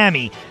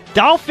Miami.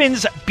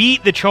 Dolphins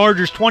beat the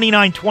Chargers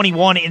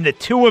 29-21 in the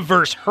Tua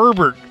versus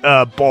Herbert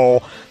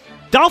Bowl.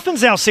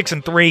 Dolphins now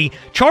 6-3.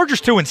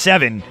 Chargers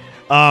 2-7.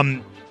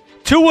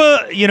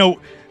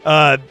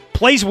 Tua,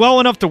 plays well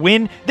enough to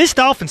win. This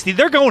Dolphins team,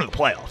 they're going to the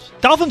playoffs.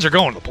 Dolphins are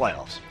going to the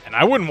playoffs. And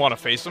I wouldn't want to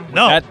face them with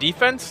that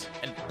defense.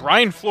 And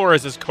Brian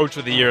Flores is coach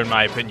of the year, in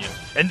my opinion.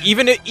 And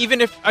even if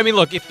if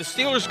the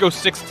Steelers go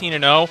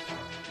 16-0,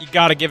 you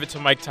got to give it to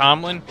Mike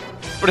Tomlin.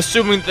 But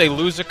assuming that they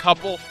lose a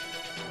couple,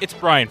 it's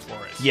Brian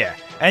Flores. Yeah,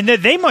 and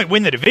they might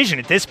win the division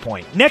at this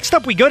point. Next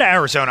up, we go to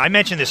Arizona. I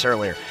mentioned this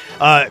earlier.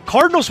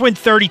 Cardinals win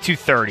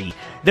 32-30.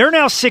 They're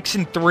now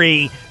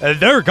 6-3.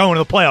 They're going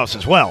to the playoffs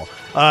as well.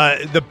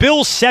 The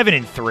Bills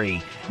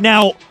 7-3.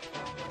 Now,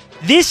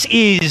 this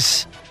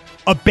is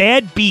a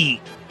bad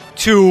beat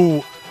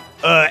to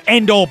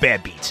end all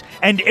bad beats.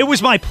 And it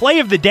was my play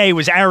of the day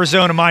was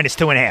Arizona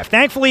 -2.5.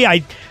 Thankfully, I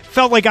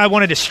felt like I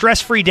wanted a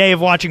stress-free day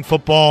of watching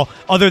football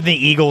other than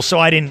the Eagles, so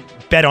I didn't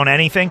bet on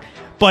anything.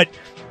 But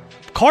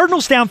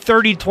Cardinals down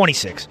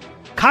 30-26.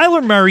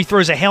 Kyler Murray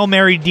throws a Hail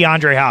Mary to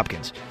DeAndre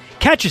Hopkins.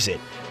 Catches it.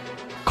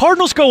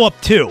 Cardinals go up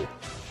 2.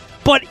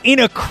 But in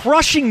a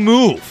crushing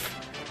move,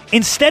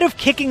 instead of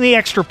kicking the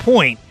extra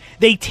point,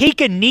 they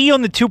take a knee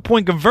on the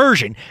 2-point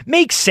conversion.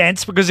 Makes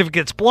sense because if it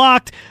gets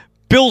blocked,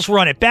 Bills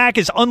run it back.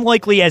 As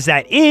unlikely as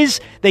that is,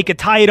 they could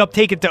tie it up,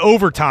 take it to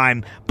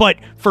overtime. But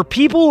for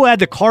people who had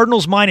the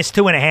Cardinals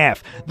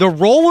 -2.5, the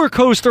roller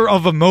coaster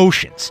of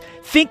emotions,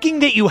 thinking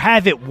that you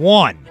have it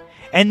won,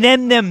 and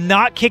then them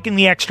not kicking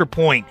the extra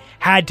point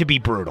had to be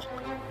brutal.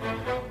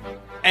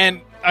 And,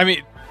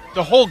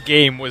 the whole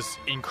game was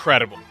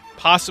incredible.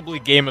 Possibly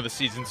game of the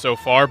season so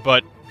far,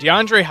 but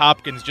DeAndre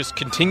Hopkins just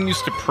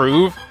continues to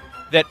prove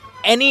that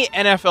any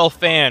NFL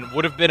fan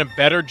would have been a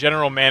better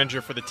general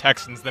manager for the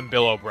Texans than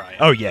Bill O'Brien.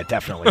 Oh, yeah,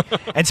 definitely.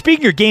 And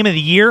speaking of game of the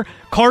year,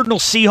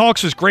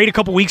 Cardinals-Seahawks was great a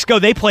couple weeks ago.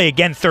 They play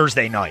again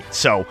Thursday night.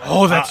 So,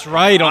 that's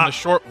right, on the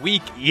short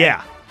week.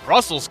 Yeah.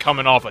 Russell's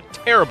coming off a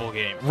terrible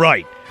game.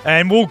 Right.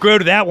 And we'll go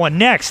to that one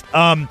next.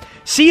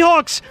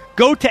 Seahawks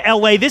go to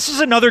L.A. This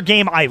is another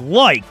game I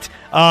liked,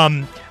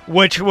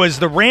 which was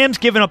the Rams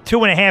giving up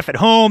 2.5 at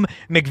home.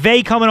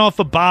 McVay coming off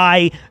a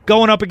bye,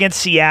 going up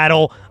against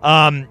Seattle.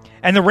 And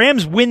the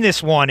Rams win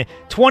this one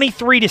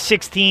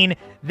 23-16.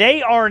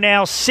 They are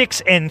now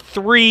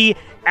 6-3,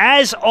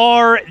 as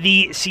are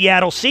the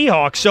Seattle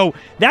Seahawks. So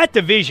that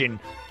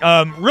division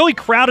really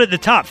crowded at the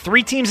top.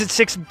 3 teams at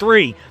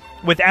 6-3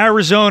 with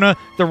Arizona,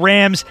 the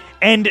Rams,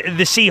 and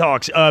the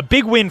Seahawks. A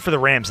big win for the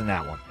Rams in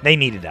that one. They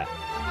needed that.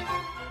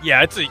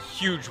 Yeah, it's a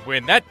huge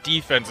win. That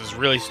defense is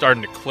really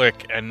starting to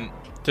click, and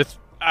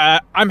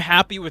I'm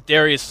happy with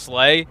Darius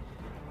Slay,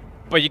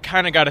 but you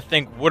kind of got to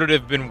think, would it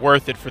have been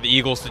worth it for the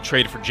Eagles to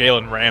trade for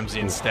Jalen Ramsey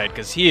instead?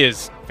 Because he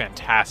is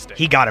fantastic.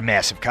 He got a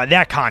massive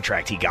that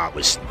contract he got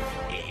was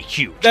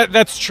huge.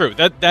 That's true.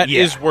 That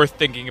is worth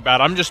thinking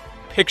about. I'm just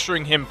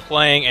picturing him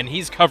playing, and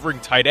he's covering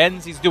tight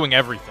ends. He's doing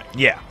everything.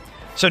 Yeah.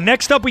 So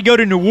next up, we go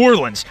to New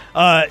Orleans.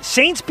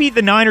 Saints beat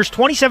the Niners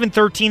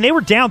 27-13. They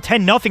were down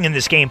 10-0 in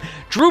this game.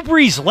 Drew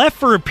Brees left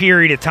for a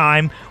period of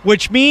time,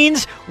 which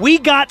means we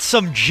got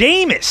some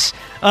Jameis.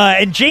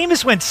 And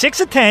Jameis went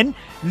 6 of 10.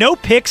 No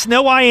picks,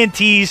 no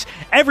INTs.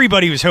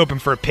 Everybody was hoping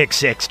for a pick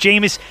 6.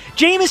 Jameis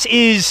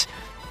is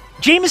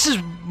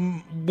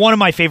one of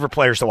my favorite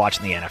players to watch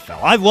in the NFL.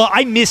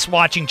 I miss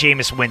watching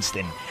Jameis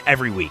Winston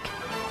every week.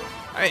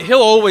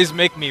 He'll always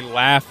make me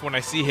laugh when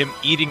I see him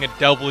eating a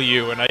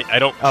W, and I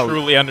don't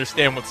truly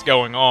understand what's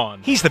going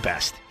on. He's the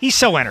best. He's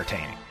so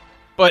entertaining.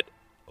 But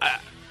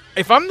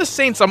if I'm the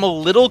Saints, I'm a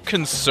little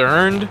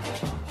concerned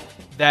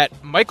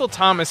that Michael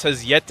Thomas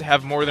has yet to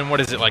have more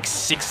than,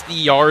 60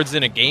 yards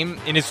in a game.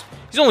 He's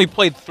only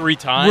played 3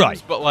 times,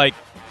 right. But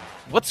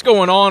what's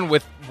going on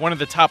with one of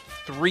the top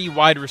 3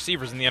 wide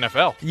receivers in the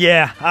NFL?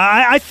 Yeah,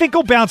 I think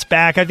he'll bounce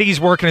back. I think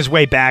he's working his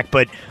way back,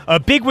 but a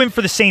big win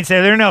for the Saints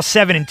there. They're now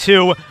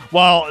 7-2,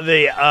 while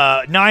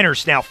the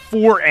Niners now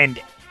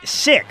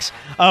 4-6.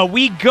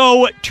 We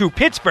go to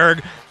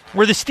Pittsburgh,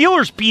 where the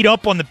Steelers beat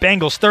up on the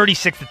Bengals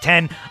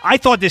 36-10. I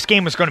thought this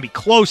game was going to be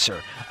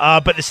closer,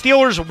 but the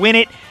Steelers win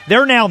it.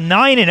 They're now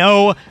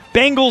 9-0.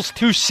 Bengals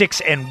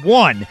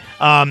 2-6-1.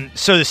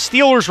 So the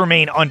Steelers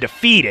remain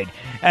undefeated.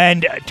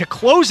 And to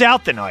close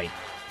out the night,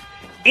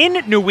 in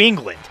New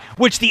England,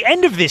 which the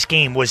end of this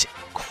game was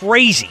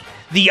crazy,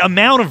 the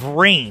amount of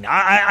rain.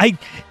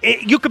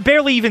 You could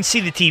barely even see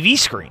the TV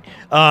screen.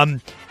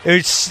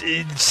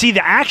 See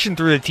the action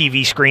through the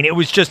TV screen. It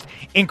was just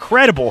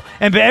incredible.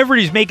 And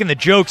everybody's making the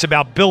jokes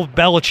about Bill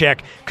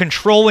Belichick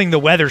controlling the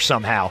weather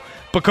somehow,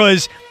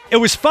 because it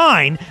was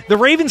fine. The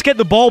Ravens get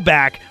the ball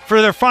back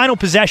for their final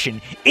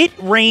possession. It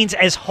rains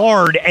as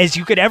hard as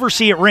you could ever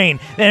see it rain.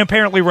 Then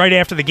apparently right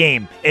after the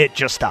game, it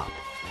just stopped.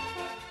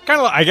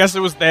 I guess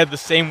they had the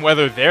same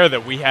weather there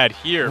that we had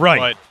here. Right.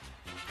 But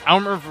I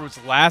don't remember if it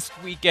was last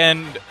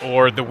weekend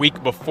or the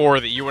week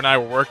before that you and I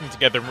were working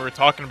together, and we were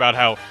talking about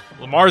how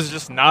Lamar's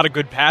just not a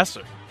good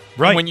passer.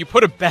 Right. And when you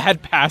put a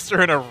bad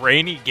passer in a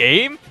rainy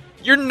game,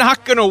 you're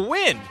not going to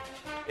win.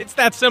 It's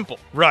that simple.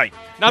 Right.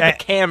 Not that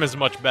Cam is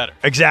much better.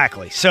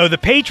 Exactly. So the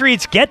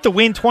Patriots get the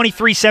win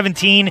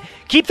 23-17,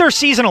 keep their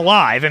season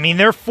alive. I mean,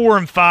 they're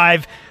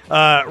 4-5.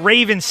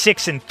 Ravens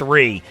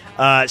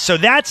 6-3. So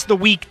that's the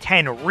Week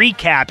 10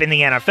 recap in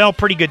the NFL.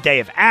 Pretty good day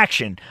of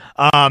action.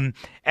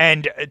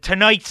 And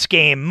tonight's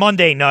game,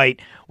 Monday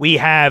night, we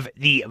have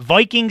the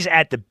Vikings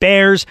at the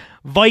Bears.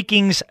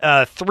 Vikings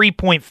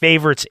 3-point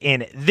favorites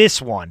in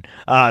this one.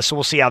 So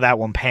we'll see how that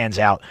one pans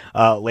out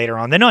later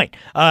on the night.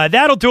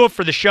 That'll do it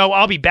for the show.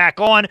 I'll be back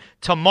on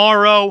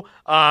tomorrow.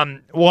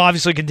 We'll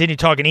obviously continue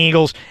talking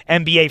Eagles,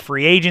 NBA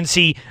free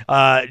agency,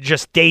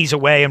 just days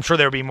away. I'm sure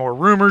there'll be more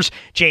rumors.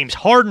 James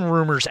Harden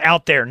rumors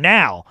out there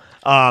now.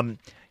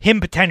 Him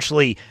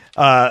potentially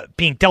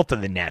being dealt to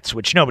the Nets,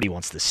 which nobody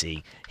wants to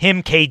see.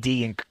 Him,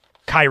 KD, and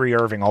Kyrie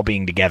Irving all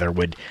being together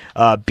would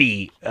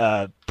be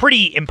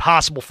pretty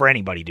impossible for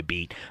anybody to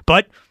beat.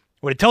 But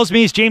what it tells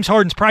me is James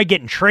Harden's probably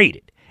getting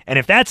traded. And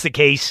if that's the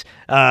case,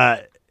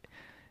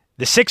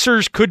 the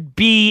Sixers could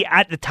be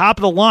at the top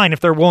of the line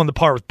if they're willing to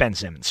part with Ben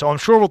Simmons. So I'm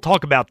sure we'll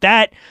talk about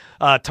that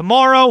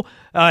tomorrow.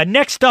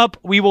 Next up,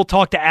 we will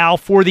talk to Al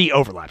for the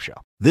Overlap Show.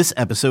 This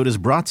episode is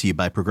brought to you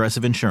by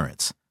Progressive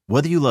Insurance.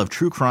 Whether you love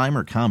true crime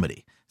or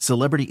comedy,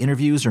 celebrity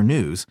interviews or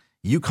news,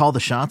 you call the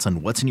shots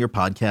on what's in your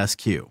podcast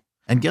queue.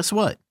 And guess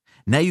what?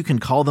 Now you can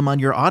call them on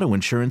your auto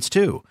insurance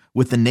too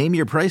with the Name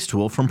Your Price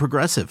tool from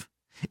Progressive.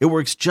 It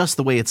works just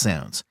the way it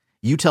sounds.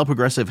 You tell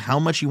Progressive how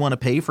much you want to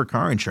pay for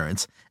car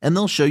insurance, and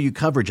they'll show you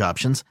coverage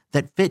options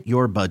that fit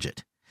your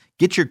budget.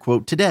 Get your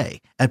quote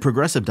today at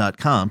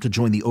Progressive.com to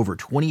join the over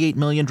 28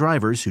 million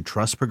drivers who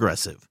trust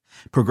Progressive.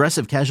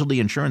 Progressive Casualty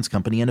Insurance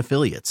Company and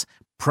Affiliates.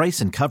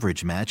 Price and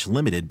coverage match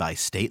limited by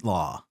state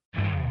law.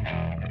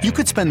 You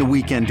could spend the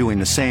weekend doing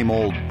the same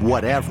old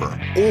whatever,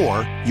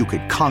 or you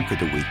could conquer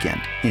the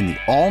weekend in the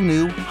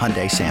all-new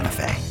Hyundai Santa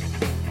Fe.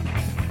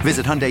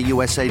 Visit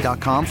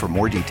HyundaiUSA.com for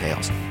more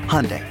details.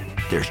 Hyundai,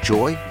 there's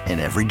joy in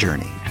every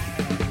journey.